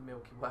on in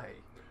Milky Way.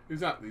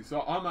 Exactly.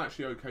 So I'm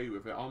actually okay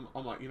with it.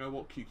 I'm like, you know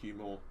what, QQ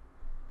more.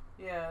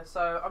 Yeah,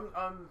 so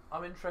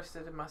I'm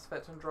interested in Mass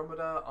Effect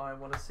Andromeda. I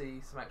want to see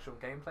some actual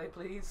gameplay,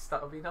 please.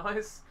 That would be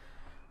nice.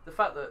 The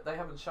fact that they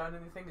haven't shown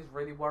anything is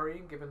really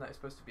worrying, given that it's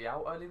supposed to be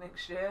out early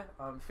next year.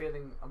 I'm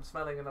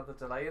smelling another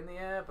delay in the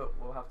air, but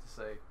we'll have to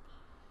see.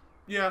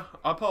 Yeah.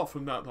 Apart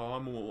from that, though,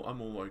 I'm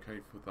all okay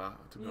with that.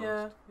 To be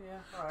honest. Yeah.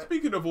 All right.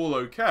 Speaking of all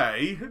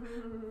okay.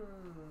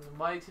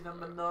 Mighty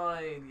Number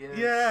 9. Yes.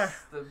 Yeah.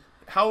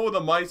 How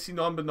the Mighty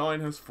Number 9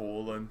 has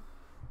fallen.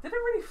 Did it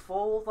really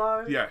fall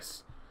though?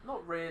 Yes.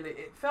 Not really.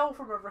 It fell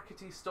from a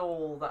rickety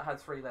stool that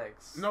had 3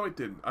 legs. No, it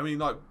didn't. I mean,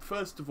 like,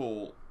 first of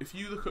all, if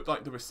you look at,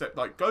 like, the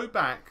like, go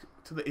back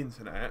to the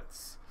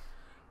internets,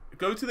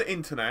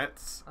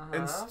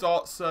 and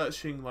start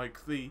searching,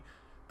 like, the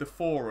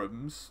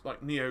forums,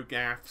 like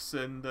NeoGAFs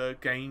and the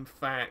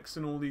GameFAQs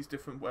and all these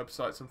different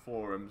websites and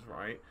forums,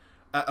 right,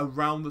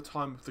 around the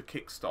time of the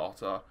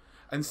Kickstarter,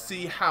 and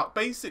see how,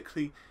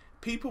 basically,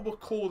 people were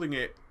calling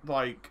it,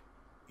 like,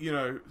 you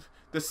know,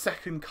 the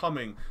second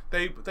coming.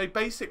 They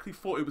basically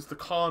thought it was the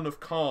Khan of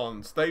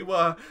Khans. They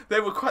were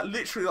quite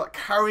literally like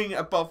carrying it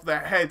above their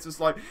heads. It's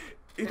like,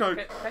 you know.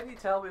 Can you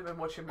tell we've been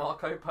watching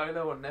Marco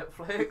Polo on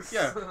Netflix?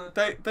 Yeah,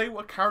 they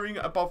were carrying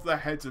it above their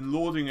heads and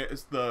lauding it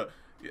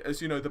as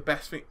you know, the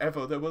best thing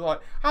ever. They were like,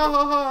 ha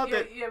ha ha.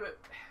 Yeah, but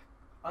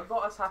a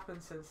lot has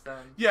happened since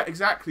then. Yeah,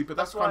 exactly. But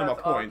that's kind of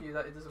my point. Argue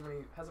that it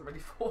hasn't really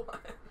fallen.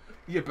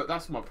 Yeah, but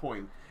that's my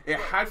point. It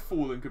had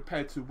fallen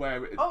compared to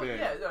where it had been. Oh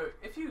yeah, no.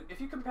 If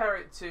you compare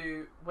it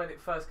to when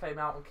it first came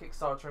out on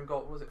Kickstarter and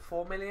got, was it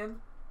 4 million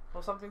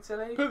or something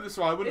silly? Put it this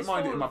way, I wouldn't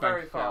mind it in my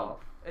bank account.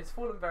 It's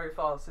fallen very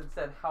far since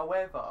then.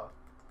 However,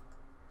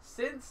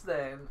 since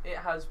then it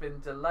has been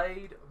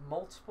delayed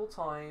multiple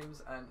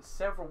times and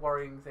several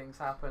worrying things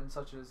happened,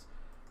 such as,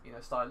 you know,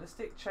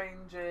 stylistic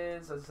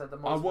changes. As I said,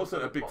 I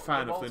wasn't a big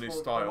fan of the new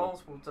style. The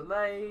multiple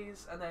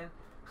delays, and then.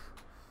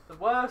 The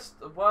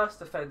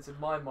worst offence in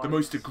my mind... The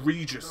most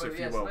egregious, if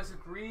you will. The most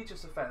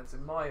egregious offence,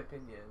 in my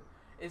opinion,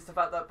 is the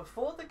fact that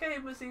before the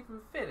game was even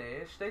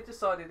finished, they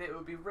decided it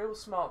would be real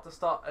smart to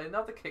start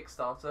another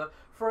Kickstarter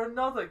for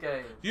another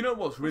game. You know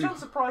what's really... Which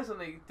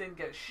unsurprisingly didn't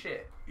get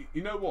shit.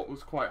 You know what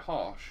was quite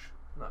harsh?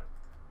 No.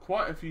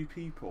 Quite a few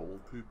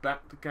people who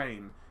backed the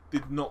game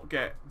did not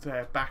get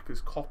their backers'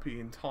 copy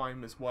in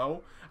time as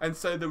well. And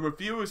so the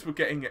reviewers were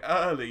getting it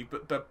early,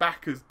 but the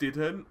backers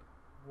didn't.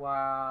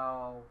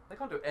 Wow. They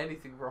can't do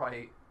anything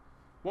right.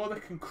 Well, they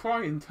can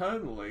cry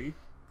internally.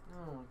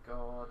 Oh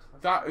god.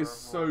 That is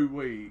so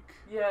weak.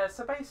 Yeah,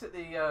 so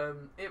basically,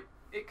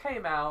 it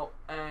came out,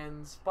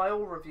 and by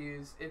all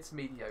reviews, it's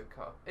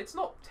mediocre. It's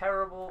not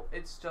terrible,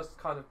 it's just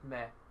kind of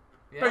meh.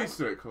 Yeah?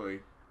 Basically.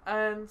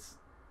 And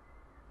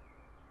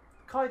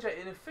Kaija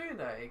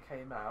Inafune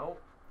came out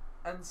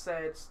and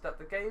said that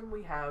the game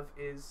we have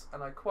is,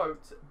 and I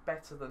quote,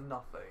 better than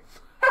nothing.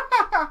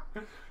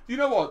 You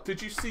know what?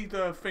 Did you see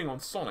the thing on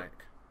Sonic?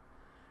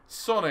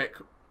 Sonic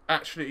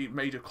actually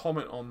made a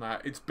comment on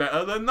that. It's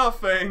better than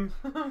nothing.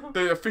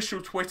 The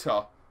official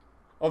Twitter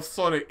of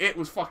Sonic. It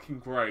was fucking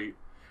great.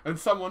 And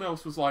someone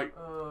else was like,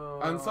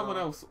 and someone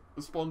else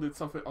responded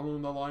something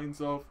along the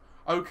lines of,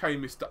 "Okay,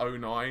 Mr.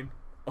 09."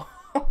 I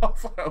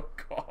was like, oh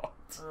god.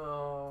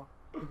 Oh.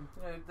 You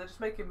know, they're just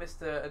making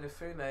Mr.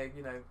 Inafune,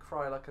 you know,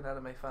 cry like an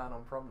anime fan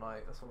on prom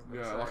night. That's what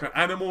I'm saying. Like an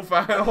animal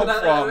fan on prom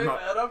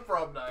night. On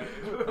prom night.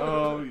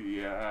 Oh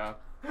yeah,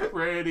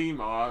 pretty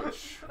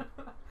much.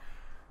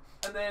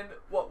 And then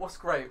what's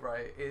great,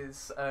 right,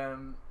 is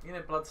you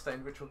know,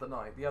 Bloodstained Ritual of the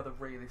Night, the other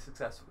really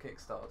successful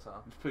Kickstarter.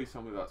 Please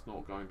tell me that's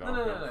not going down.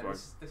 No.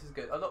 This is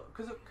good. A lot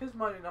because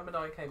my number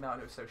 9 came out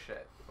and it was so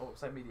shit, or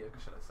so mediocre,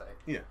 should I say?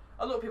 Yeah.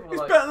 A lot of people were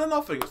it's like, better than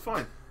nothing. It's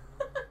fine.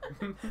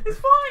 It's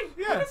fine.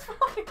 Yeah, it's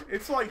fine.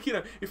 It's like, you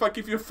know, if I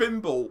give you a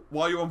thimble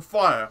while you're on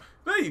fire,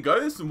 there you go.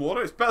 There's some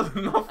water. It's better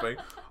than nothing.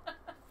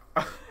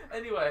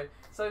 Anyway,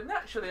 so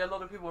naturally, a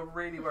lot of people are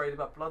really worried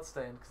about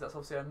Bloodstained because that's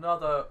obviously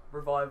another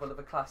revival of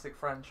a classic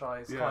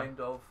franchise, kind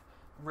of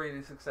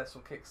really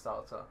successful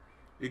Kickstarter.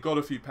 It got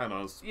a few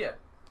penners. Yeah.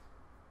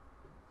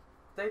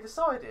 They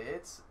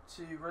decided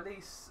to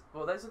release.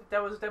 Well,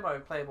 there was a demo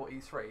playable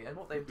E3, and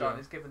what they've done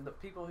is given the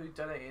people who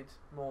donated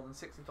more than $60,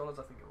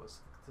 I think it was,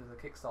 to the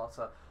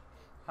Kickstarter,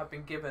 have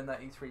been given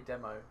that E3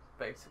 demo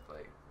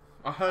basically.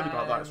 I heard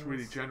about that. It's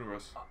really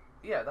generous.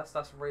 Yeah,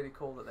 that's really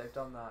cool that they've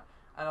done that.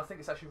 And I think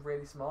it's actually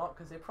really smart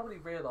because they probably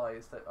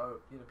realise that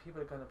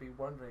people are going to be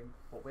wondering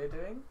what we're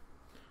doing,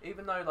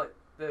 even though like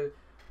the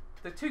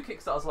two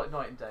Kickstarters are like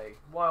night and day.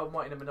 While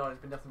Mighty No. 9 has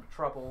been nothing but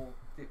trouble,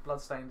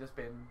 Bloodstained has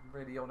been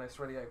really honest,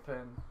 really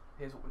open.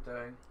 Here's what we're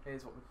doing.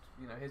 Here's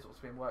what's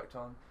being worked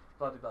on.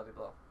 Blah blah blah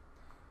blah.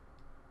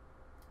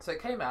 So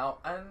it came out,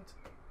 and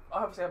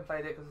I obviously haven't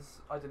played it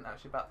because I didn't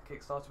actually back the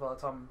Kickstarter by the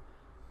time.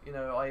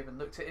 I even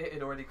looked at it.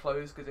 It already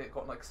closed because it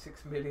got like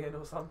 6 million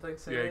or something.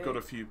 Yeah, it got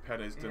a few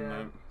pennies, didn't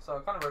it? So I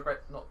kind of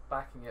regret not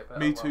backing it. But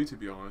Me too, to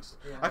be honest.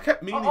 Yeah. I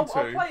kept meaning to. I'll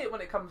play it when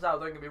it comes out.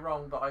 Don't get me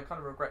wrong, but I kind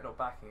of regret not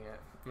backing it.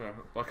 Yeah,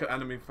 like an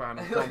anime fan.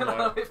 Like an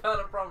anime fan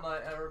of Prom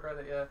Night, I regret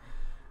it. Yeah.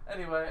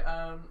 Anyway,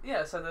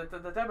 so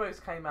the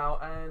demos came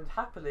out, and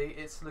happily,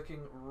 it's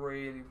looking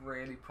really,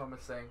 really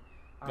promising.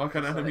 Like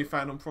an anime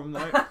fan on Prom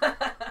Night.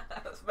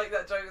 Let's make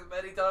that joke as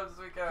many times as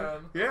we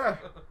can. Yeah.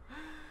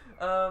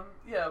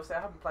 Obviously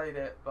I haven't played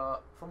it,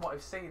 but from what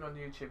I've seen on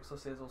YouTube,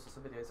 because there's all sorts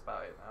of videos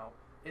about it now,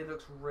 it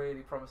looks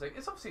really promising.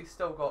 It's obviously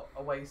still got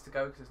a ways to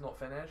go because it's not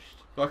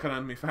finished. Like an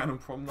anime fan on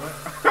Prom Night.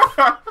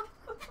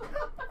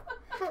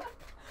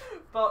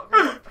 But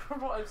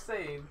from what I've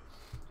seen,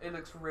 it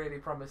looks really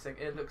promising.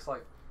 It looks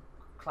like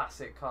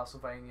classic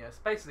Castlevania.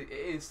 Basically,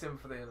 it is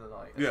Symphony of the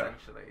Night,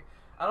 essentially.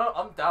 And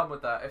I'm down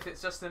with that. If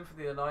it's just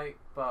Symphony of the Night,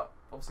 but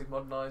obviously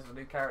modernised with a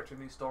new character,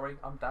 new story,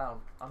 I'm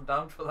down. I'm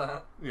down for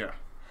that. Yeah.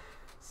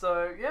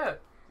 So, yeah,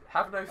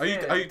 have no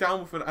fear. Are you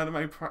down with an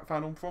anime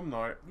fan on Prom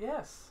Night?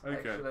 Yes,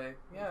 okay. Actually.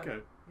 Yeah. Okay,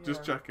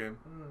 just checking.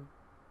 Mm.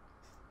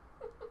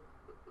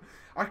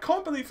 I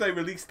can't believe they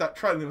released that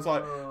trailer and it was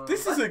like,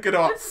 this isn't going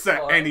to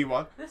upset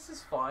anyone. This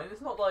is fine.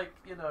 It's not like,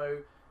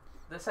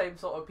 the same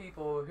sort of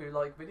people who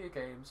like video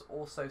games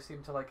also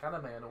seem to like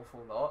anime an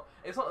awful lot.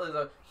 It's not that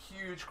there's a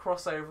huge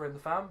crossover in the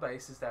fan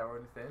bases there or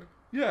anything.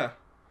 Yeah.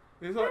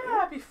 It's like,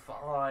 it'd be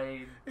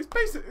fine.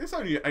 It's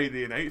only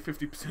alienate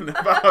 50%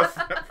 of our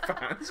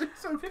fans.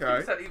 It's okay.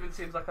 50% even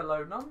seems like a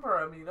low number.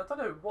 I mean, I don't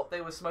know what they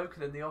were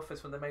smoking in the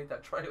office when they made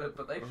that trailer,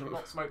 but they should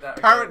not smoke that.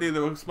 Apparently, they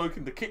were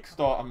smoking the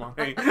Kickstarter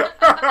money.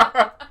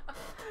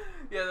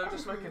 Yeah, they were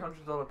just smoking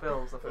 $100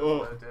 bills. I think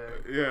what they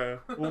were doing.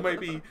 Yeah, or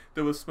maybe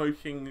they were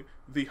smoking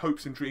the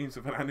hopes and dreams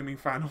of an anime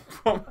fan on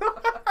Prom.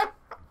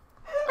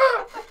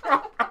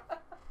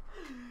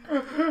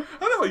 I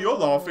know why you're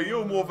laughing.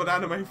 You're more of an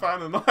anime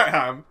fan than I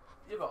am.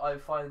 Yeah, but I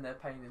find their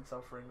pain and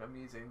suffering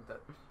amusing.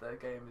 That their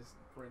game is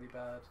really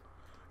bad.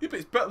 Yeah, but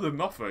it's better than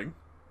nothing.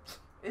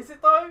 Is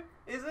it though?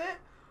 Is it?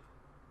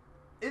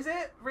 Is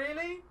it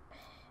really?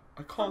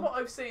 I can't. From what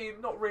I've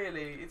seen, not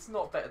really. It's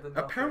not better than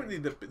nothing. Apparently,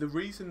 the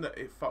reason that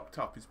it fucked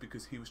up is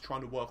because he was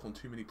trying to work on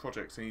too many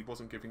projects and he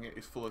wasn't giving it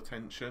his full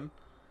attention.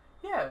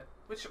 Yeah,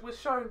 which was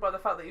shown by the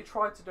fact that he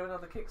tried to do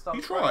another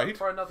Kickstarter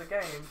for another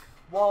game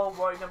while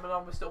Mighty No.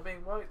 9 was still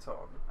being worked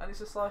on, and it's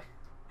just like,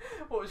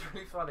 what was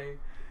really funny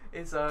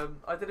is I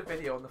did a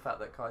video on the fact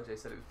that Kai J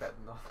said it was better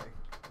than nothing,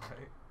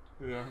 right?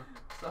 Yeah.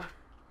 So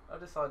I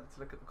decided to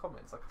look at the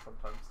comments like I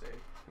sometimes do.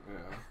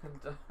 Yeah.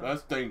 And,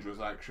 that's dangerous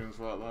actions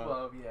right there.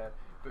 Well, yeah.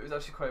 But it was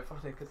actually quite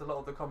funny because a lot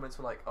of the comments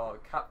were like, oh,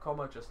 Capcom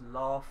are just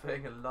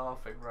laughing and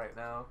laughing right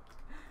now.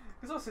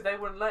 Because obviously they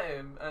wouldn't let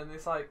him, and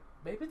it's like,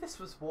 maybe this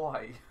was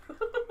why.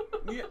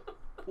 Yeah,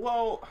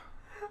 well...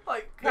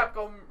 Like,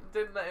 Capcom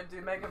didn't let him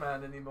do Mega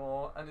Man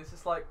anymore, and it's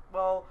just like,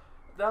 well,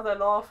 now they're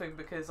laughing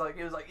because like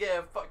he was like,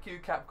 yeah, fuck you,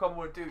 Capcom,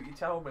 won't do what you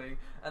tell me.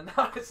 And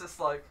now it's just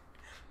like...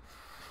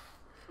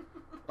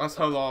 That's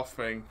her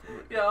laughing.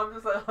 Yeah, I'm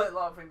just like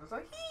laughing, just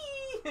like,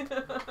 hee!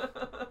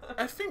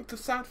 I think the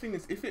sad thing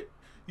is, if it...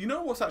 You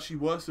know what's actually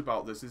worse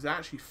about this is it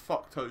actually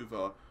fucked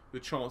over the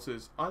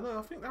chances. I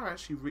think they're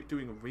actually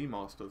doing a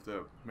remaster of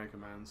the Mega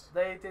Mans.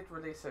 They did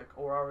release it,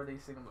 or are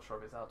releasing. I'm not sure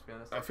if it's out, to be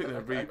honest. I think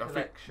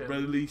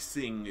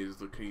releasing is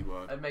the key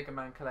word. A Mega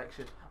Man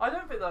collection. I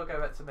don't think they'll go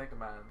back to Mega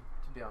Man,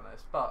 to be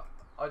honest. But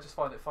I just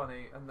find it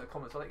funny, and the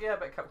comments were like, "Yeah, I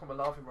bet Capcom are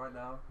laughing right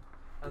now,"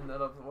 and the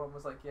other one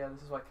was like, "Yeah,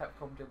 this is why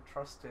Capcom didn't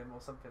trust him," or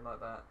something like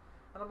that.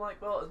 And I'm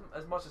like, well,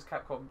 as much as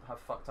Capcom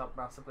have fucked up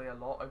massively a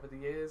lot over the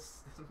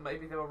years,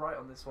 maybe they were right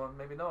on this one,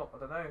 maybe not, I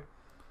don't know.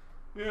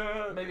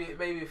 Yeah.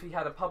 Maybe if he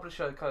had a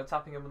publisher kind of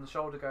tapping him on the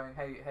shoulder going,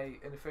 hey,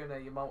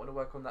 Inafune, you might want to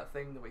work on that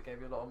thing that we gave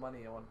you a lot of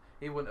money on,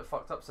 he wouldn't have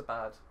fucked up so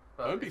bad.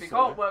 But if he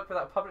can't work with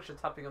that publisher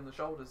tapping on the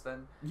shoulders,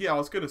 then... Yeah, I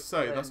was going to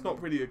say, that's not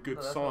really a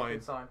good sign. Not a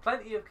good sign.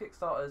 Plenty of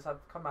Kickstarters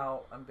have come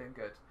out and been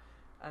good.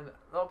 And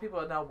a lot of people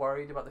are now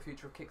worried about the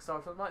future of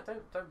Kickstarter. I'm like,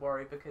 don't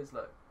worry, because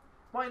look,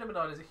 Mighty No.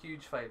 9 is a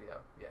huge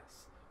failure,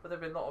 yes. But there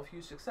have been a lot of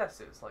huge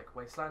successes, like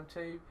Wasteland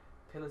 2,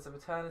 Pillars of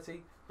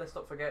Eternity. Let's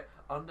not forget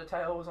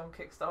Undertale was on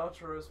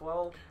Kickstarter as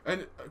well.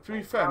 And to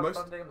be fair, most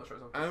I'm not sure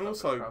it was on Kickstarter, and but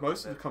also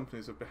most of crowdfunded. the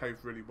companies have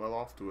behaved really well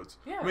afterwards.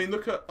 Yeah. I mean,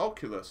 look at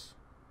Oculus.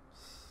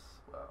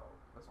 Well,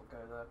 let's not go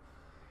there.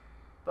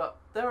 But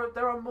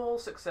there are more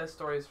success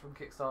stories from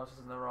Kickstarters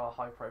than there are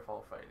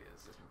high-profile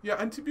failures. Yeah,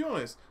 and to be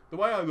honest, the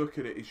way I look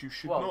at it is you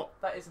should Well,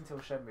 not. that is until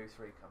Shenmue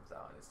 3 comes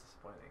out and it's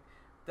disappointing.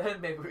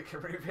 Then maybe we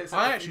can revisit.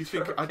 I the actually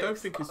future think of I don't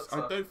think it's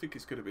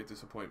Kickstarter. going to be a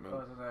disappointment. I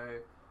don't know.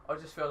 I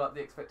just feel like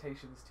the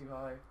expectation's too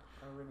high.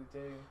 I really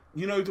do.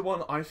 You know, the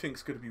one I think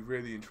is going to be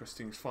really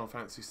interesting is Final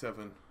Fantasy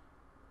VII.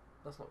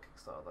 That's not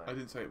Kickstarter though. I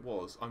didn't say it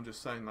was. I'm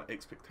just saying like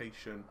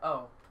expectation.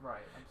 Oh,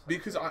 right. I'm sorry.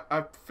 Because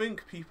I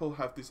think people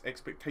have this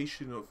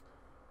expectation of.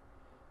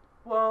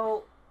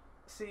 Well,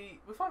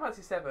 see, with Final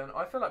Fantasy VII,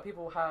 I feel like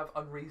people have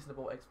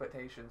unreasonable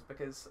expectations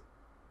because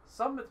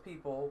some of the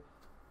people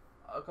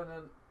are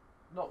gonna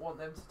not want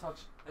them to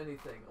touch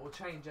anything or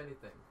change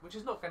anything, which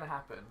is not going to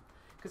happen.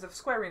 Because if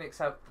Square Enix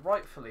have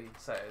rightfully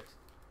said,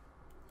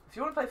 if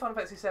you want to play Final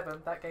Fantasy VII,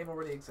 that game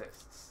already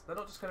exists. They're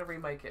not just going to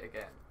remake it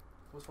again.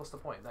 What's the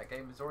point? That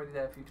game is already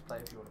there for you to play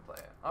if you want to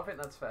play it. I think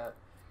that's fair.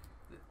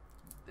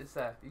 It's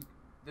there.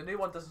 The new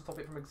one doesn't stop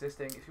it from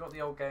existing. If you want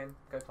the old game,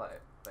 go play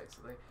it,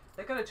 basically.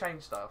 They're going to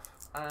change stuff,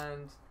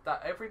 and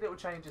that every little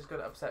change is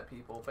going to upset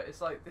people, but it's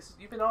like, this.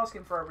 You've been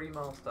asking for a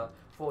remaster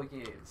for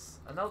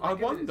years, and now they're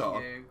giving it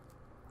to you.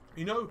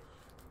 You know,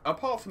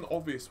 apart from the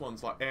obvious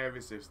ones like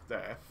Ares'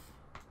 death,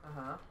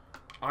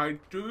 I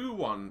do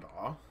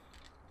wonder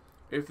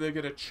if they're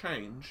going to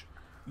change.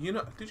 You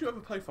know, did you ever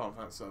play Final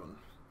Fantasy VII?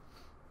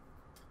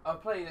 I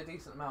played a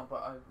decent amount,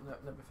 but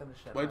I've never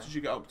finished it. Where did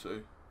you get up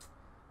to?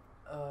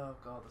 Oh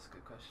god, that's a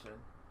good question.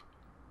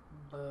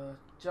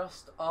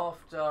 Just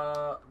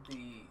after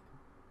the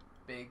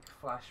big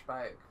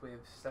flashback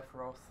with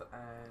Sephiroth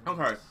and...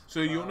 Okay,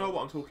 so you'll know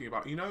what I'm talking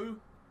about. You know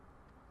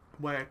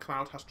where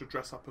Cloud has to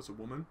dress up as a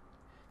woman?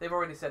 They've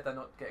already said they're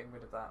not getting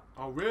rid of that.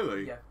 Oh,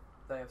 really? Yeah,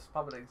 they have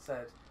publicly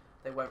said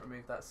they won't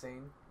remove that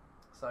scene.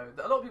 So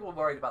a lot of people were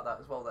worried about that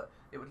as well, that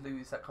it would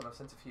lose that kind of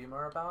sense of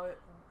humour about it,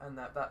 and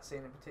that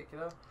scene in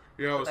particular.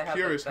 Yeah, I was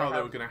curious how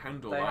they were going to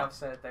handle that. They have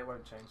said they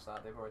won't change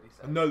that. They've already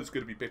said. I know there's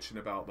going to be bitching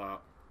about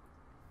that.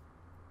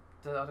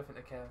 I don't think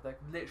they care. They're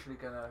literally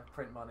going to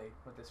print money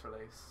with this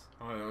release.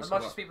 I know, as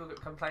much as people are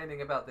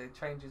complaining about the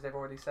changes they've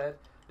already said,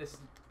 this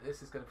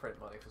is going to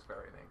print money for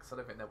Square Enix. I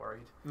don't think they're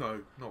worried.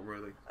 No, not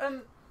really.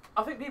 And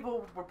I think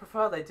people would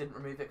prefer they didn't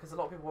remove it because a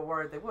lot of people were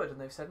worried they would, and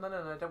they've said no,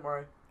 don't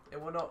worry.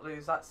 It will not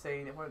lose that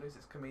scene. It won't lose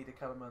its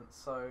comedic elements.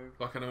 So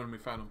like an enemy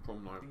fan on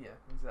prom night. Yeah,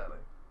 exactly.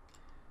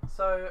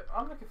 So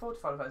I'm looking forward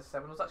to Final Fantasy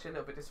VII. I was actually a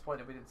little bit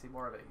disappointed we didn't see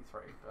more of it at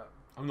E3. But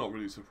I'm not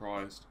really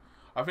surprised.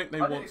 I think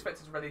I didn't expect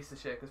it to release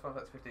this year because Final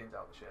Fantasy 15 is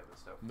out this year, but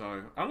still.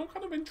 No, and I'm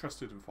kind of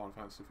interested in Final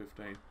Fantasy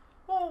 15.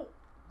 Well,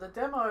 the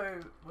demo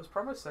was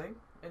promising.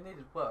 It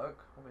needed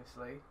work,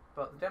 obviously,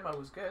 but the demo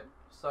was good.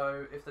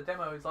 So if the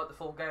demo is like the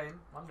full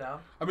game, I'm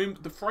down. I mean,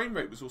 the frame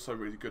rate was also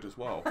really good as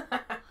well.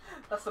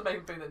 That's the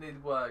main thing that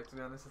needed work, to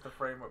be honest, is the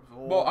frame rate was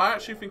awful. Well, I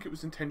actually think it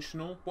was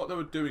intentional. What they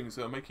were doing is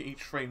they were making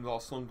each frame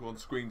last longer on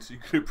screen so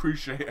you could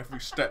appreciate every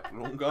step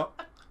longer.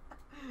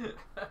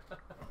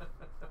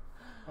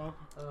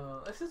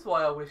 This is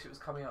why I wish it was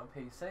coming out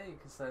on PC,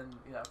 because then,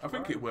 you know... I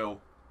think it will.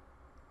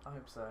 I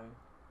hope so.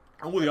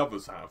 All the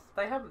others have.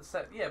 They haven't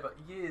said... Yeah, but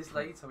years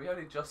later, we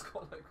only just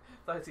got, like,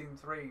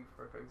 13.3,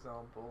 for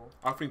example.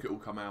 I think it will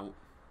come out.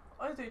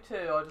 I do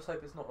too, I just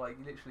hope it's not, like,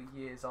 literally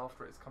years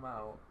after it's come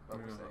out. But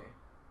we'll see.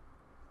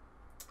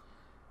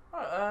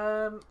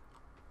 Alright,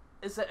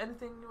 is there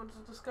anything you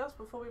wanted to discuss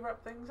before we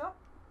wrap things up?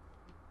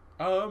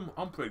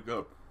 I'm pretty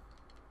good.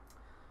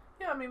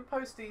 Yeah, I mean,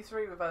 post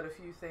E3 we've had a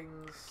few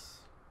things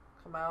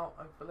come out,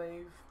 I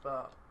believe,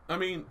 but... I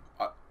mean,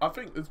 I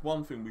think there's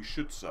one thing we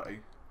should say.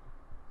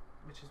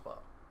 Which is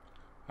what?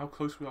 How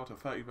close we are to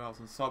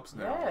 30,000 subs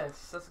now.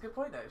 Yes, that's a good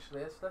point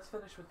actually. Let's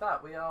finish with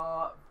that. We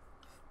are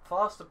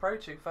fast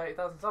approaching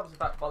 30,000 subs. In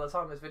fact, by the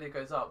time this video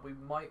goes up, we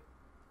might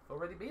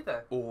already be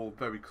there. Or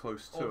very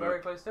close to it. Or very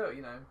close to it,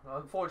 you know.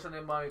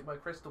 Unfortunately, my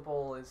crystal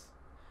ball is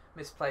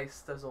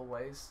misplaced, as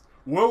always.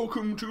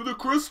 Welcome to the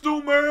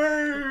Crystal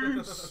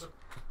Maze!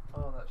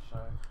 Oh, that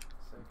show.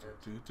 So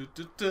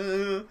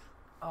good.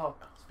 Oh,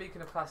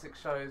 speaking of classic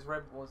shows,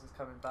 Robot Wars is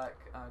coming back.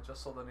 I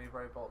just saw the new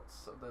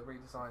robots, the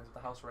redesigns of the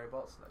house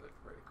robots, and they look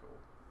really cool.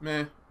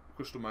 Meh.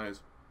 Crystal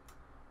Maze.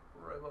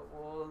 Robot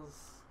Wars.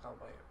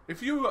 Can't wait.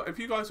 If you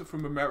guys are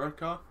from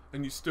America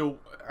and you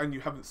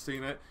haven't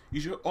seen it, you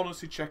should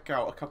honestly check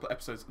out a couple of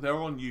episodes. They're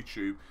on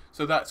YouTube,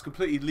 so that's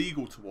completely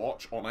legal to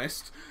watch.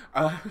 Honest,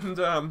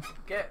 and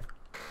get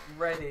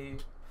ready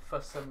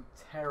for some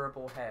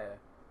terrible hair.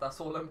 That's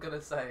all I'm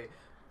gonna say.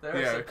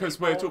 Yeah, because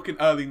we're talking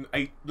early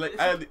 90s, late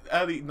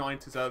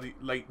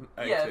 80s.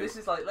 Yeah, this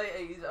is like late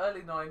 80s,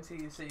 early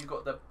 90s. So you've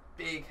got the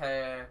big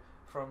hair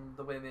from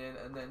the women,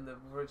 and then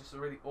just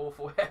really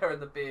awful hair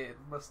and the beard,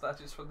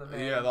 mustaches from the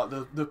men. Yeah, like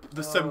the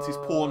 70s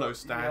porno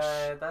stash.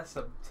 Yeah, that's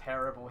some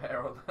terrible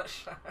hair on that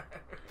show.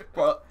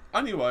 But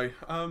anyway,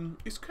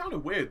 it's kind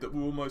of weird that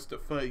we're almost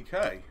at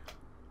 30k.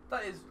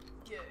 That is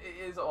Yeah,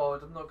 it is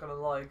odd, I'm not going to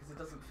lie, because it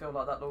doesn't feel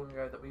like that long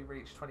ago that we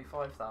reached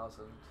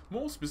 25,000.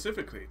 More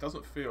specifically, it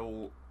doesn't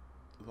feel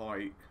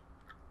like...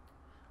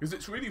 Because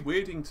it's really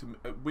weird to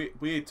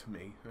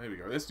me. There we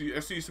go. Let's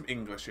do some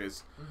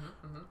Englishes.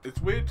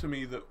 It's weird to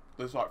me that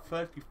there's like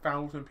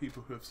 30,000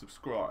 people who have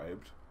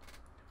subscribed,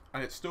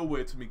 and it's still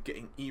weird to me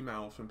getting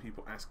emails from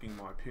people asking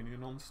my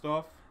opinion on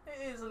stuff.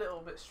 It is a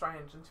little bit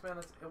strange, and to be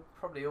honest, it'll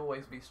probably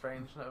always be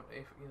strange,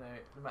 if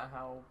no matter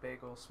how big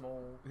or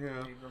small we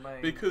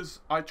remain.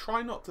 Because I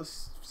try not to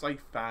say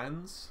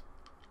fans.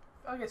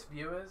 I guess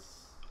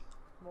viewers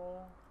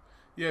more.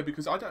 Yeah,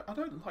 because I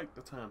don't like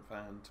the term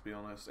fan, to be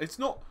honest. It's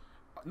not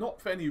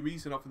for any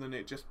reason other than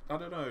it just, I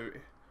don't know.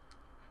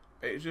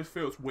 It just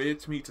feels weird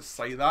to me to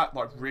say that,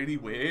 like really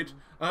weird.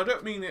 And I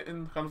don't mean it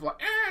in kind of like,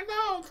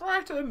 no, I'm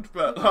frightened,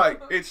 but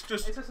like it's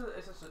just. It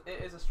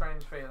is a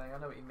strange feeling. I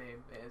know what you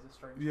mean. It is a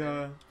strange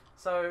feeling.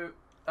 So,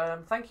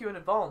 thank you in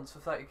advance for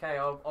 30k.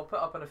 I'll put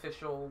up an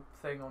official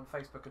thing on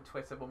Facebook and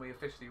Twitter when we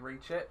officially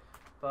reach it.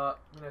 But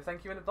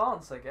thank you in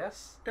advance, I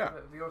guess. Yeah.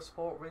 Your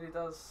support really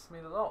does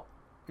mean a lot.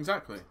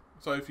 Exactly.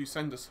 So if you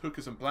send us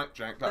hookers and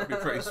blackjack, that'd be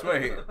pretty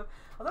sweet.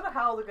 I don't know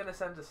how they're going to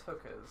send us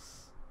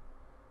hookers.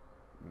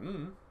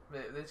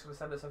 They're just going to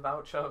send us a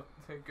voucher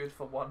good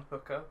for one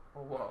hooker,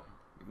 or what?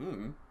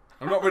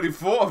 I'm not really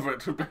thought of it,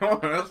 to be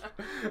honest.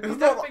 You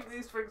don't think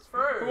these things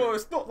through. Well,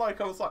 it's not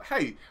like I was like,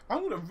 hey,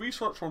 I'm going to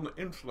research on the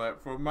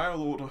internet for a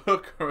mail order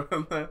hooker,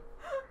 and then...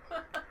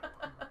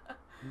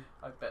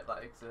 I bet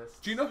that exists.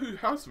 Do you know who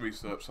has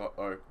researched that,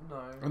 though?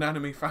 No. An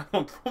anime fan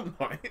on prom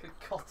night.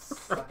 For God's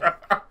sake.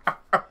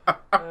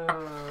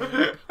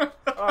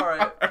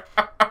 Alright.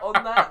 On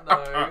that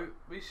note,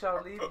 we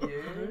shall leave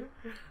you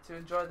to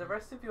enjoy the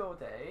rest of your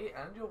day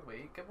and your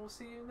week, and we'll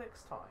see you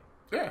next time.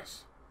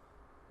 Yes.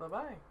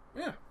 Bye-bye.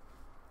 Yeah.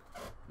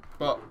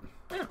 But,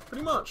 yeah,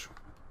 pretty much.